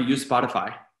I don't know if you use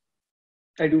Spotify.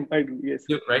 I do, yes.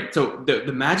 Right? So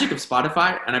the magic of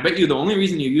Spotify, and I bet you the only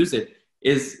reason you use it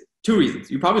is 2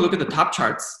 reasons. You probably look at the top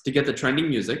charts to get the trending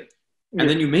music, and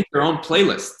then you make your own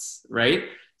playlists, right?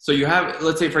 So you have,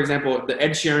 let's say, for example, the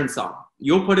Ed Sheeran song.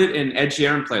 You'll put it in Ed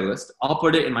Sheeran playlist. I'll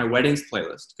put it in my weddings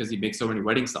playlist because he makes so many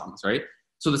wedding songs, right?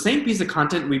 So the same piece of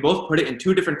content, we both put it in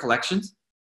 2 different collections.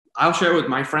 I'll share it with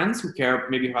my friends who care,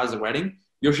 maybe who has a wedding.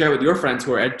 You'll share it with your friends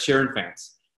who are Ed Sheeran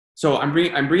fans. So I'm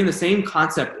bringing the same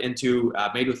concept into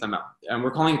MadeWithML, and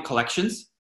we're calling it collections.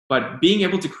 But being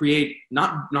able to create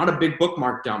not a big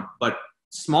bookmark dump, but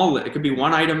small. It could be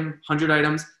 1 item, 100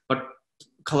 items, but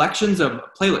collections of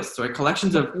playlists, right?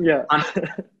 Collections of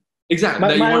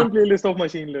exactly my own playlist of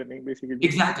machine learning, basically.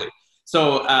 Exactly.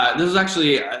 So this was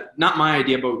actually not my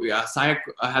idea, but Sayak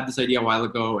had this idea a while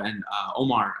ago, and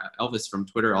Omar Elvis from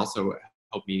Twitter also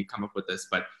helped me come up with this.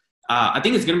 But I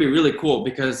think it's going to be really cool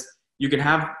because you can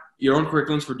have your own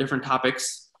curriculums for different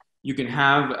topics. You can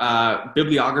have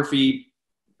bibliography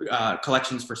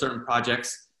collections for certain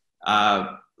projects.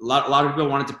 A lot of people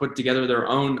wanted to put together their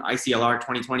own ICLR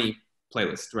 2020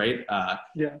 playlist, right?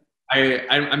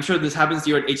 I'm sure this happens to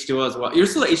you at H2O as well. You're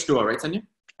still at H2O, right, Sanyam?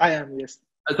 I am, yes.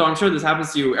 So I'm sure this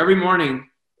happens to you every morning.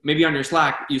 Maybe on your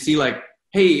Slack, you see like,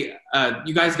 hey,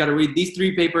 you guys got to read these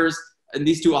 3 papers and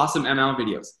these 2 awesome ML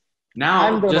videos. Now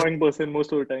I'm the annoying person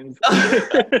most of the times.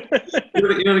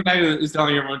 you're the guy who's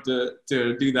telling everyone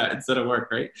to do that instead of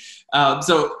work, right?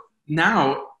 So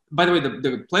now, by the way,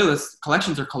 the playlist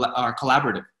collections are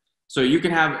collaborative. So you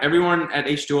can have everyone at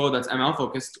H2O that's ML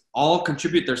focused all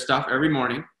contribute their stuff every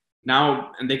morning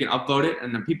now, and they can upload it,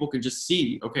 and then people can just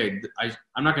see, okay,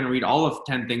 I'm not going to read all of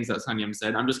 10 things that Sanyam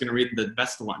said. I'm just going to read the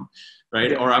best one,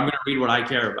 right? Or I'm going to read what I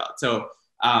care about. So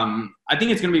I think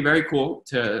it's going to be very cool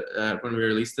to when we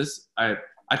release this. I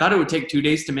thought it would take 2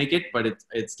 days to make it, but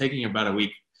it's taking about a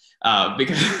week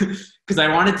because I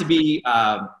want it to be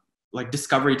like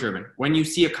discovery driven. When you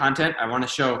see a content, I want to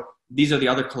show these are the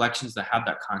other collections that have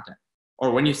that content.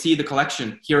 Or when you see the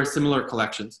collection, here are similar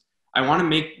collections. I want to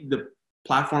make the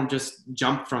platform just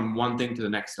jump from one thing to the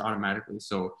next automatically.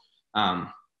 So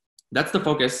that's the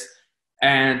focus.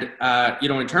 And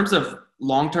in terms of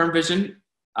long-term vision,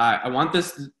 I want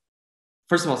this.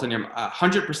 First of all, Sanyam,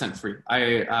 100% free.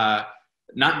 I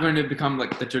not going to become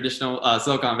like the traditional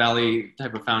Silicon Valley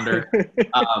type of founder.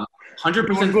 100%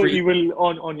 Don't go free. evil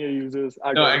on your users.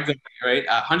 No, exactly, right?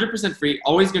 100% free.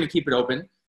 Always going to keep it open.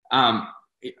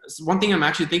 One thing I'm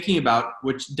actually thinking about,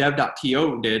 which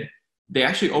dev.to did, they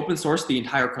actually open source the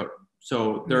entire code.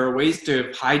 So there are ways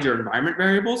to hide your environment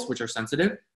variables, which are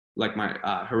sensitive, like my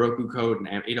Heroku code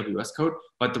and AWS code,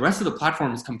 but the rest of the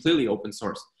platform is completely open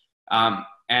source.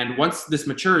 And once this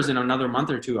matures in another month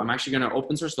or 2, I'm actually going to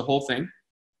open source the whole thing.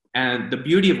 And the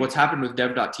beauty of what's happened with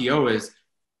dev.to is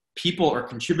people are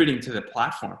contributing to the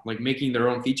platform, like making their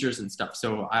own features and stuff.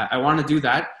 So I want to do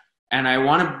that. And I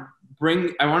want to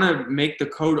want to make the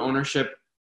code ownership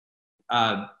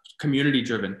community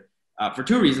driven for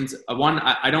two reasons. One,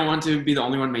 I don't want to be the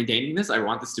only one maintaining this. I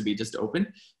want this to be just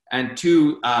open. And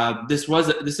two, this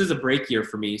is a break year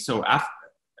for me. So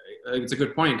it's a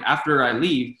good point. After I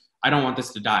leave, I don't want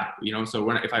this to die.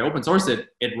 So if I open source it,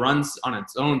 it runs on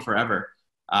its own forever.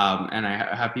 And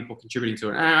I have people contributing to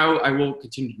it. And I will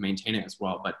continue to maintain it as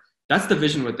well. But that's the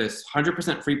vision with this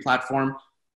 100% free platform,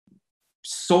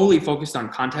 solely focused on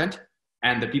content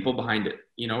and the people behind it.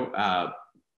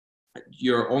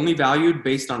 You're only valued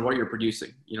based on what you're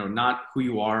producing, not who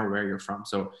you are or where you're from.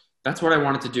 So that's what I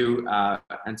wanted to do,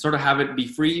 and sort of have it be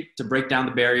free to break down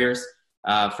the barriers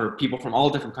for people from all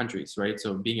different countries, right?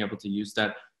 So being able to use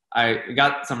that. I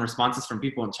got some responses from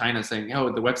people in China saying, "Oh,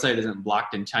 the website isn't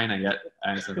blocked in China yet."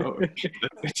 And I said, "Oh, that's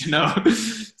good to know."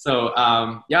 So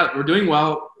yeah, we're doing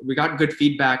well. We got good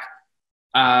feedback.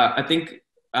 I think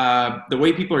the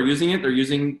way people are using it,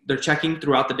 they're checking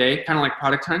throughout the day, kind of like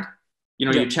Product Hunt.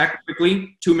 You check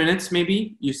quickly, 2 minutes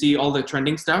maybe. You see all the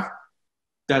trending stuff.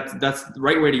 That's the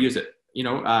right way to use it.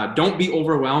 Don't be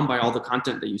overwhelmed by all the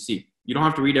content that you see. You don't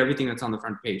have to read everything that's on the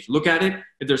front page. Look at it.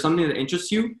 If there's something that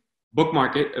interests you,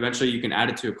 bookmark it. Eventually you can add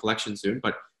it to a collection soon,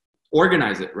 but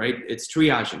organize it, right? It's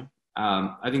triaging.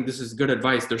 I think this is good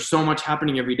advice. There's so much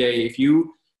happening every day. If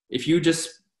you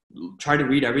just try to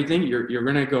read everything, you're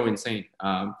going to go insane.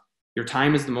 Your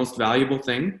time is the most valuable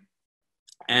thing.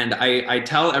 And I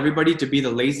tell everybody to be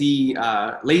the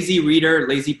lazy reader,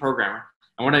 lazy programmer.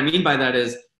 And what I mean by that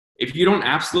is, if you don't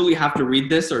absolutely have to read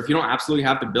this, or if you don't absolutely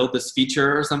have to build this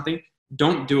feature or something,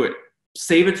 don't do it.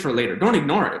 Save it for later. Don't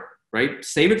ignore it, right?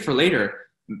 Save it for later.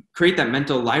 Create that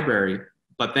mental library,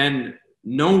 but then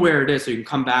know where it is so you can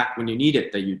come back when you need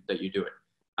it, that you do it.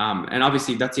 And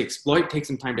obviously that's the exploit. Take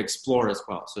some time to explore as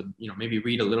well. So, maybe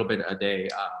read a little bit a day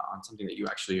on something that you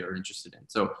actually are interested in.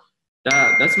 So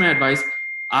that's my advice.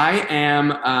 I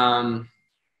am,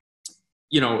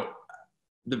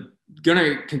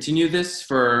 gonna continue this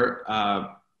for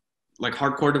like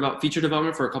hardcore feature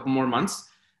development for a couple more months,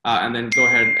 and then go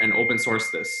ahead and open source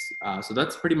this. So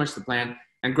that's pretty much the plan.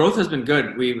 And growth has been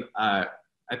good. I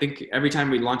think every time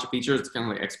we launch a feature, it's kind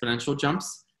of like exponential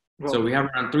jumps. Wow. So we have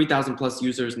around 3,000 plus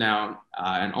users now,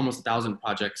 and almost 1,000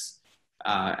 projects,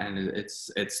 and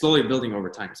it's slowly building over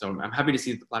time. So I'm happy to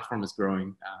see that the platform is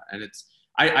growing, and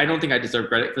I don't think I deserve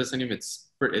credit for this anymore.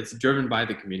 It's driven by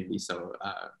the community. So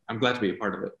I'm glad to be a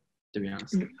part of it, to be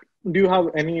honest. Do you have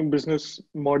any business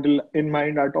model in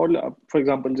mind at all? For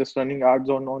example, just running ads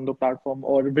on the platform,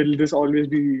 or will this always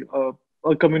be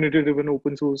a community-driven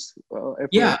open source effort?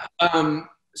 Yeah.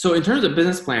 So in terms of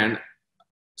business plan,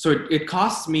 so it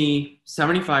costs me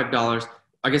 $75.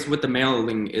 I guess with the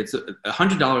mailing, it's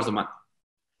 $100 a month,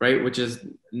 right? Which is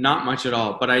not much at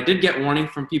all. But I did get warning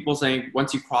from people saying,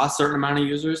 once you cross a certain amount of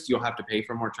users, you'll have to pay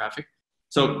for more traffic.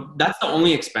 So that's the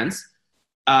only expense.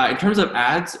 In terms of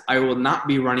ads, I will not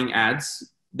be running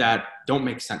ads that don't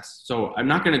make sense. So I'm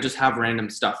not going to just have random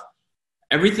stuff.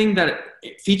 Everything that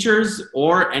features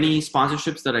or any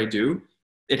sponsorships that I do,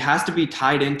 it has to be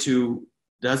tied into,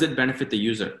 does it benefit the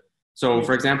user? So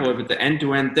for example, if it's the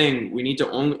end-to-end thing,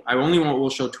 I only will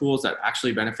show tools that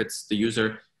actually benefits the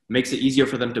user, makes it easier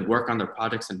for them to work on their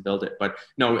projects and build it. But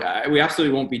no, we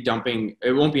absolutely won't be dumping.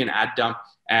 It won't be an ad dump,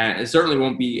 and it certainly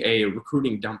won't be a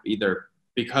recruiting dump either,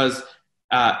 because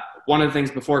one of the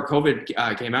things before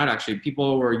COVID came out, actually,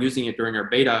 people were using it during our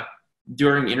beta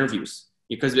during interviews,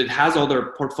 because it has all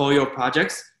their portfolio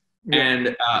projects,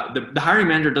 and the hiring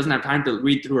manager doesn't have time to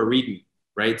read through a README,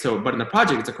 right? So, but in the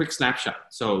project, it's a quick snapshot.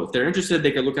 So if they're interested,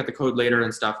 they can look at the code later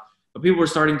and stuff. But people were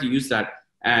starting to use that,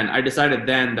 and I decided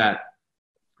then that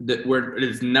it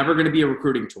is never going to be a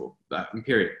recruiting tool,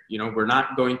 period. We're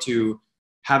not going to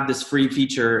have this free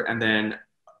feature and then,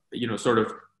 sort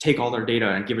of take all their data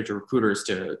and give it to recruiters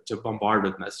to bombard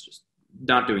with messages.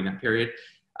 Not doing that, period.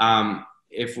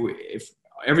 If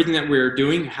everything that we're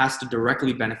doing has to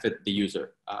directly benefit the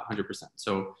user, 100%.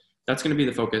 So that's going to be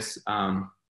the focus.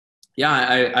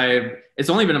 It's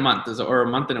only been a month or a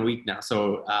month and a week now.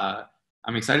 So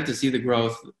I'm excited to see the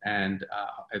growth, and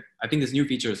I think this new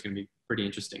feature is going to be pretty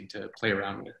interesting to play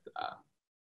around with,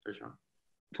 for sure.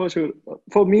 For sure.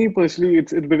 For me personally,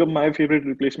 it's become my favorite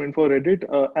replacement for Reddit.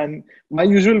 And my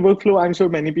usual workflow, I'm sure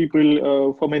for many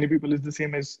people is the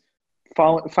same as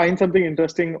find something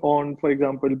interesting on, for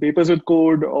example, Papers with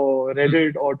Code or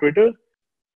Reddit or Twitter.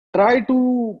 Try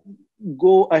to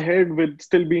go ahead with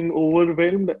still being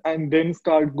overwhelmed and then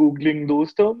start Googling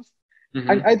those terms.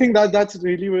 And I think that's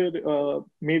really where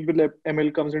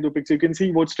MadeWithML comes into picture. You can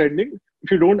see what's trending.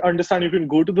 If you don't understand, you can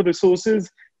go to the resources,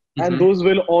 and Mm-hmm. those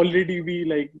will already be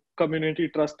like community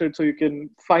trusted, so you can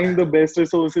find the best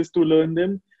resources to learn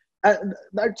them. And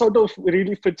that sort of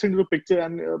really fits into the picture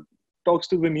and talks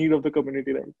to the need of the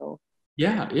community right now.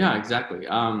 Yeah, yeah, exactly.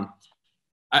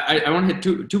 I want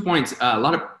to hit two points. A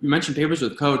lot of you mentioned papers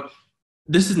with code.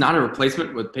 This is not a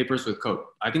replacement with papers with code.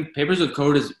 I think papers with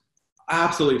code is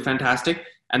absolutely fantastic.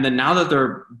 And then now that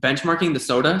they're benchmarking the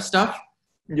soda stuff,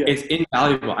 Yeah, it's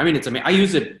invaluable. I mean, it's amazing. I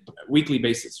use it weekly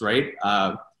basis, right?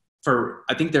 I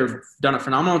think they've done a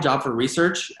phenomenal job for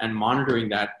research and monitoring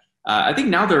that. I think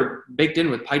now they're baked in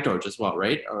with PyTorch as well,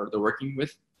 right? Or they're working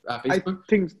with I Facebook.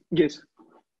 think yes.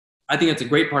 I think it's a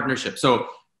great partnership. So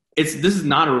this is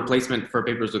not a replacement for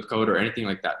papers with code or anything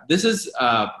like that. This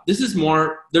is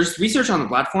more, there's research on the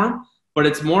platform, but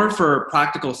it's more for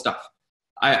practical stuff.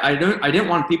 I didn't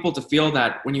want people to feel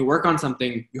that when you work on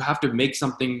something, you have to make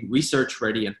something research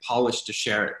ready and polished to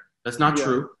share it. That's not Yeah.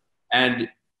 true. And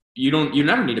you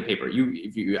never need a paper.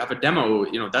 If you have a demo,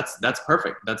 that's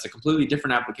perfect. That's a completely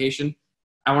different application.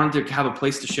 I wanted to have a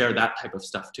place to share that type of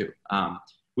stuff too.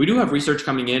 We do have research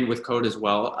coming in with code as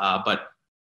well, but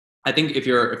I think if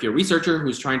you're a researcher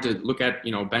who's trying to look at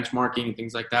benchmarking and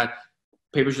things like that,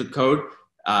 papers with code.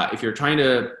 If you're trying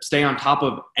to stay on top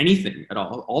of anything at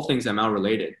all things ML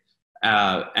related,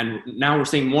 and now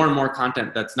we're seeing more and more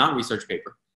content that's not research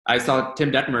paper. I saw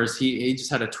Tim Detmer's, he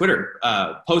just had a Twitter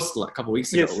post a couple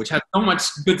weeks ago, Yes. which had so much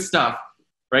good stuff,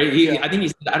 right? I think he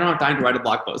said, I don't have time to write a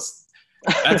blog post.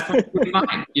 That's completely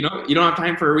fine. You don't have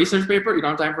time for a research paper, you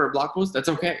don't have time for a blog post, that's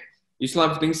okay. You still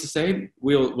have things to say,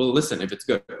 we'll listen if it's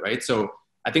good, right? So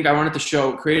I think I wanted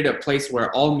to create a place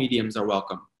where all mediums are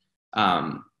welcome.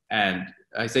 And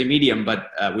I say medium,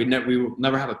 but we will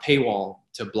never have a paywall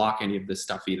to block any of this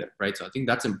stuff either, right? So I think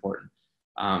that's important.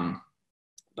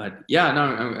 But yeah, no,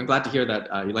 I'm glad to hear that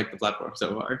you like the platform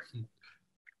so far.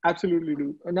 Absolutely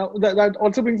do. Now that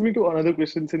also brings me to another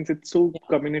question, since it's so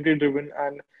community driven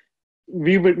and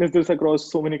we witness this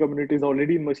across so many communities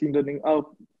already in machine learning.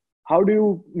 How do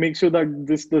you make sure that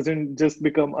this doesn't just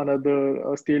become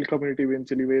another stale community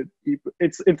eventually, where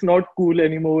it's not cool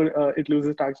anymore, it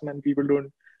loses traction and people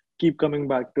don't keep coming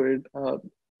back to it?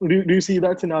 Do you see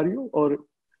that scenario, or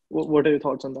what are your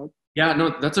thoughts on that? Yeah,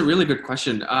 no, that's a really good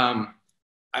question.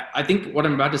 I think what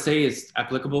I'm about to say is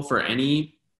applicable for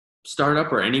any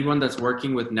startup or anyone that's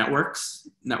working with network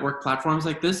platforms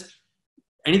like this.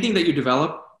 Anything that you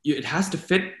develop, it has to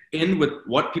fit in with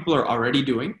what people are already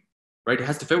doing, right? It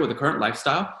has to fit with the current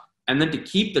lifestyle. And then to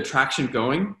keep the traction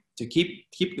going, to keep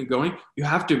it going, you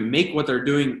have to make what they're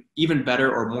doing even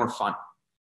better or more fun,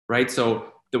 right?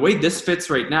 So the way this fits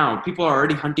right now, people are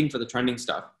already hunting for the trending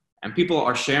stuff, and people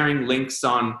are sharing links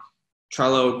on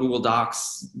Trello, Google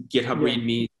Docs, GitHub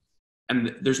README,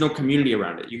 and there's no community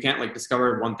around it. You can't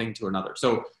discover one thing to another.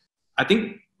 So I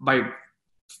think by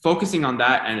focusing on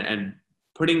that and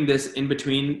putting this in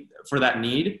between for that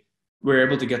need, we're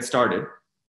able to get started.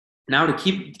 Now to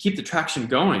keep the traction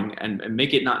going and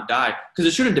make it not die, because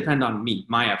it shouldn't depend on me,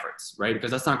 my efforts, right?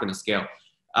 Because that's not going to scale.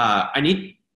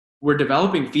 We're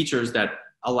developing features that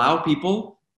allow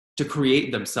people to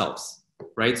create themselves,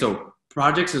 right? So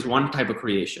projects is one type of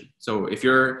creation. So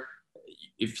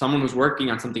if someone was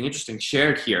working on something interesting,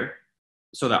 share it here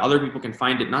so that other people can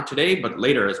find it, not today, but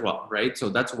later as well, right? So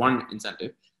that's one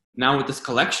incentive. Now with this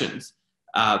collections,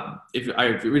 if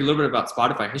you read a little bit about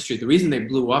Spotify history, the reason they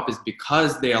blew up is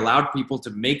because they allowed people to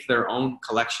make their own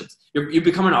collections. You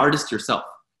become an artist yourself,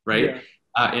 right?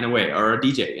 Yeah. In a way, or a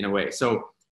DJ in a way. So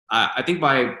I think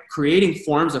by creating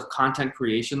forms of content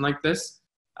creation like this,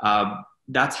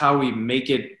 that's how we make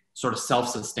it sort of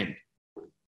self-sustained.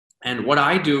 And what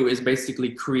I do is basically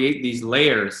create these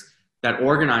layers that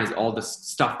organize all the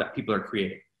stuff that people are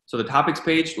creating. So the topics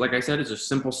page, like I said, is a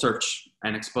simple search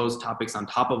and expose topics on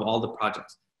top of all the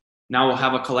projects. Now we'll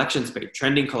have a collections page,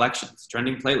 trending collections,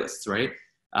 trending playlists, right?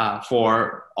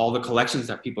 For all the collections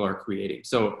that people are creating.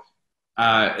 So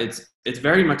it's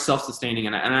very much self-sustaining,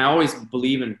 and I always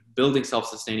believe in building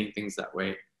self-sustaining things that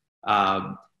way.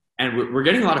 And we're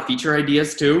getting a lot of feature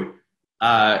ideas too.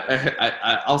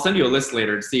 I'll send you a list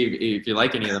later to see if you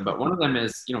like any of them. But one of them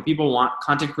is, people want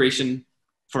content creation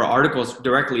for articles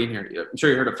directly in here. I'm sure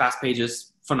you heard of Fast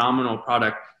Pages, phenomenal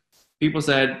product. People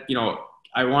said,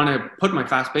 I want to put my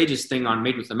Fast Pages thing on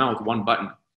MadeWithML with one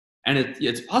button. And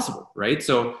it's possible, right?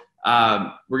 So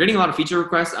we're getting a lot of feature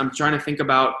requests. I'm trying to think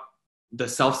about the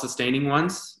self-sustaining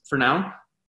ones for now.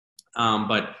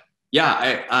 But yeah,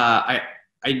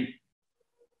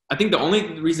 I think the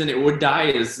only reason it would die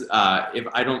is if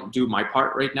I don't do my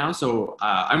part right now. So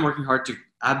I'm working hard to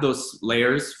add those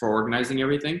layers for organizing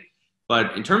everything.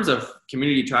 But in terms of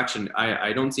community traction,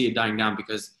 I don't see it dying down,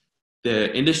 because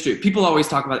the industry, people always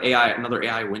talk about AI, another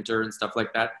AI winter and stuff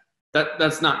like that.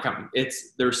 That's not coming.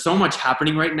 There's so much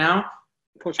happening right now.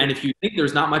 For sure. And if you think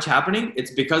there's not much happening,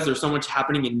 it's because there's so much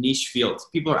happening in niche fields.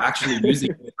 People are actually using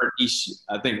different niche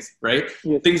things, right?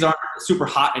 Yes. Things aren't super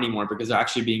hot anymore because they're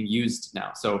actually being used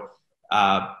now. So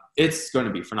it's going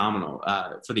to be phenomenal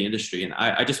for the industry. And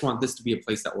I just want this to be a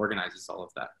place that organizes all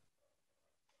of that.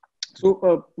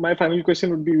 So my final question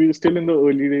would be: we're still in the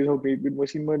early days of Made with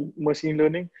machine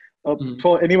learning.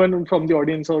 For anyone from the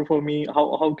audience or for me,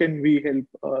 how can we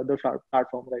help the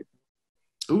platform right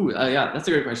now? Ooh, yeah, that's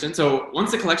a great question. So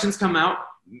once the collections come out,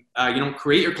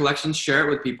 create your collections, share it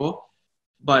with people.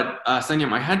 But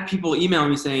Sanyam, I had people email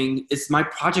me saying, "Is my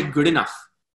project good enough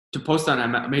to post on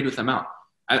MadeWithML?"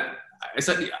 I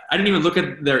said I didn't even look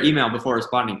at their email before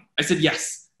responding. I said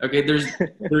yes. Okay, there's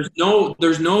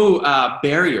no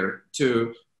barrier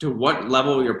to what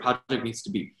level your project needs to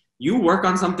be. You work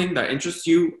on something that interests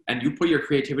you and you put your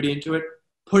creativity into it.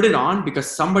 Put it on because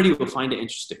somebody will find it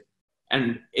interesting,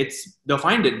 and they'll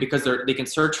find it because they can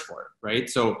search for it, right?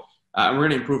 So we're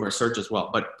going to improve our search as well.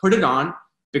 But put it on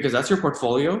because that's your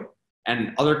portfolio,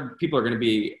 and other people are going to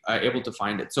be able to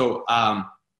find it. So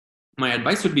my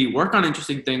advice would be work on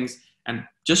interesting things and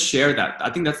just share that. I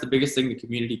think that's the biggest thing the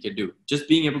community can do. Just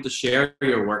being able to share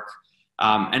your work.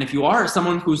 And if you are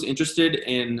someone who's interested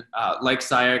in, like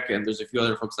Sayak, and there's a few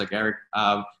other folks like Eric,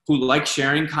 who like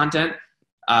sharing content,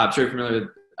 I'm sure you're familiar with,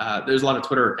 there's a lot of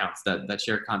Twitter accounts that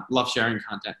love sharing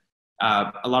content.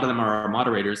 A lot of them are our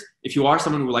moderators. If you are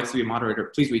someone who likes to be a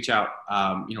moderator, please reach out.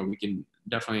 We can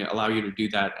definitely allow you to do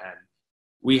that. And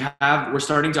we're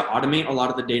starting to automate a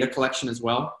lot of the data collection as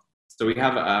well. So we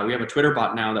have a Twitter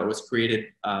bot now that was created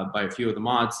by a few of the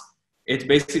mods. It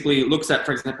basically looks at,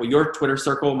 for example, your Twitter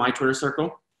circle, my Twitter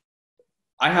circle.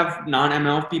 I have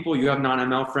non-ML people, you have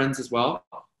non-ML friends as well.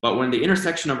 But when the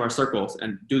intersection of our circles,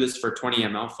 and do this for 20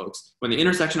 ML folks, when the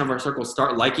intersection of our circles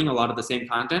start liking a lot of the same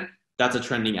content, that's a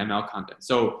trending ML content.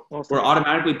 So Awesome. We're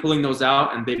automatically pulling those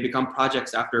out, and they become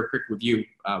projects after a quick review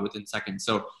within seconds.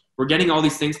 So we're getting all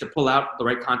these things to pull out the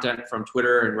right content from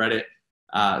Twitter and Reddit.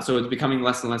 So it's becoming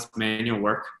less and less manual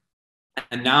work.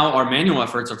 And now our manual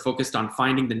efforts are focused on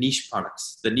finding the niche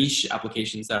products, the niche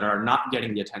applications that are not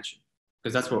getting the attention,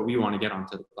 because that's what we want to get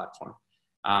onto the platform.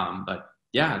 But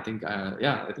yeah, I think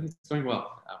it's going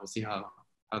well. We'll see how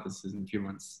this is in a few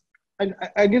months. And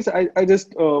I guess I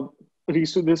just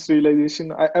reached to this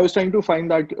realization. I was trying to find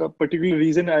that particular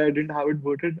reason I didn't have it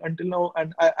voted until now.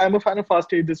 And I'm a fan of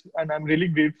Fast Ages, and I'm really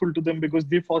grateful to them because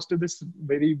they foster this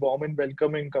very warm and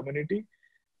welcoming community.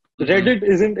 Reddit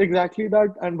isn't exactly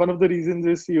that, and one of the reasons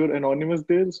is you're anonymous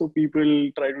there, so people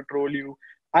try to troll you.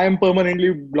 I am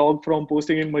permanently blocked from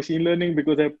posting in machine learning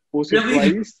because I posted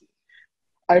twice.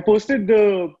 I posted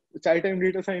the Chai Time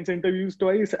Data Science interviews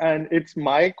twice, and it's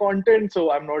my content,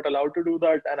 so I'm not allowed to do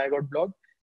that, and I got blocked.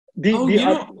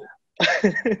 That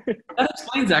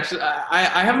explains, actually.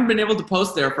 I haven't been able to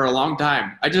post there for a long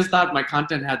time. I just thought my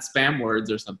content had spam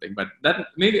words or something, but that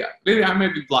maybe I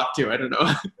might be blocked too. I don't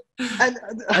know. And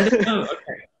I don't know.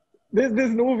 Okay. There's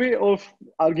no way of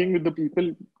arguing with the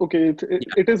people. Okay,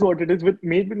 it is what it is.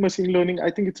 Made with machine learning,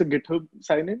 I think it's a GitHub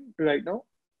sign-in right now.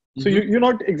 So you're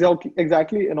not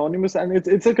exactly anonymous, and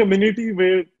it's a community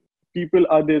where people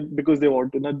are there because they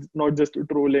want to, not just to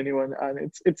troll anyone.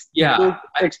 And it's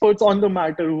experts on the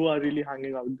matter who are really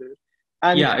hanging out there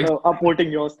and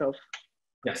upvoting your stuff.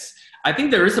 Yes, I think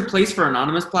there is a place for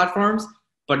anonymous platforms,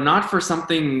 but not for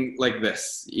something like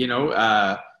this.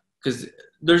 Because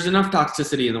there's enough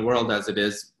toxicity in the world as it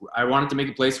is. I wanted to make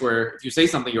a place where if you say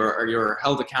something, you're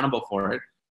held accountable for it,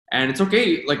 and it's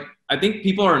okay. Like, I think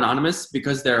people are anonymous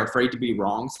because they're afraid to be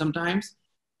wrong sometimes.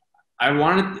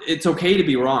 It's okay to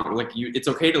be wrong. Like, it's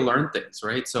okay to learn things,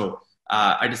 right? So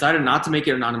I decided not to make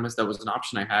it anonymous. That was an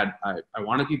option I had. I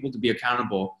wanted people to be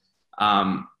accountable.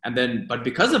 But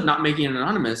because of not making it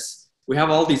anonymous, we have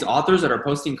all these authors that are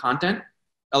posting content,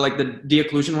 like the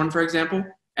de-occlusion one, for example.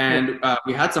 And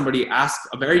we had somebody ask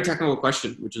a very technical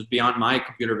question, which was beyond my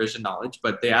computer vision knowledge,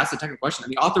 but they asked a technical question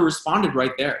and the author responded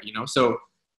right there, So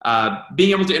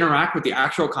being able to interact with the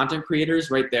actual content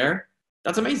creators right there,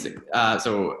 that's amazing.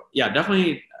 So yeah,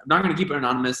 definitely I'm not going to keep it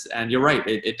anonymous. And you're right.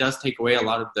 It does take away a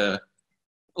lot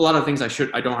of things I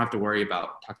don't have to worry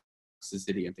about,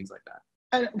 toxicity and things like that.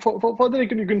 And for the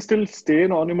record, you can still stay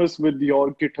anonymous with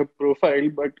your GitHub profile,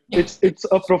 but it's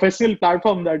a professional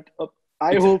platform that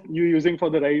I hope you're using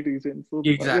for the right reason. So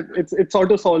exactly. It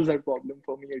sort of solves that problem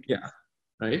for me. At least.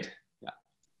 Right.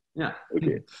 Yeah.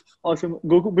 Okay. Awesome.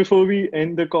 Goku, before we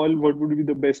end the call, what would be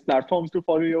the best platforms to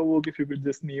follow your work if you could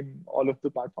just name all of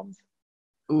the platforms?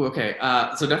 Oh, okay.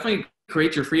 So definitely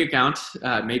create your free account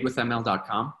at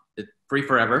MadeWithML.com. free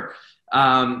forever.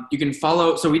 You can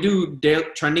follow. So we do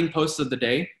trending posts of the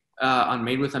day on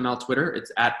MadeWithML Twitter.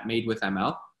 It's at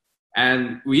MadeWithML,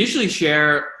 and we usually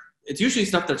share. It's usually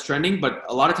stuff that's trending, but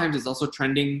a lot of times it's also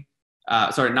trending.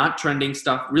 Not trending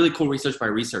stuff. Really cool research by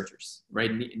researchers,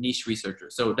 right? Niche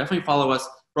researchers. So definitely follow us.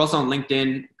 We're also on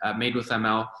LinkedIn,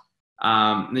 MadeWithML.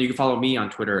 And then you can follow me on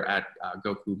Twitter at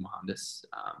Goku Mohandas.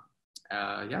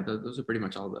 Those are pretty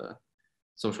much all the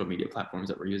social media platforms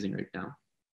that we're using right now.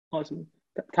 Awesome.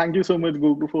 Thank you so much,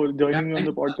 Goku, for joining me on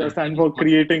the podcast and for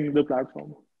creating the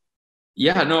platform.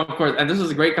 Yeah, no, of course. And this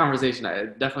was a great conversation. I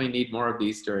definitely need more of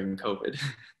these during COVID.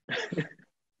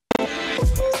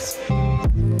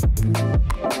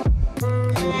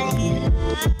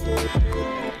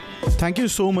 Thank you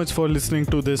so much for listening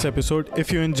to this episode.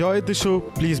 If you enjoyed the show,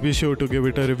 please be sure to give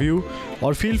it a review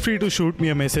or feel free to shoot me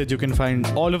a message. You can find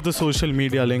all of the social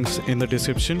media links in the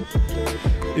description.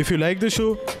 If you like the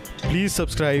show, please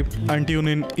subscribe and tune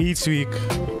in each week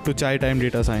to Chai Time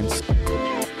Data Science.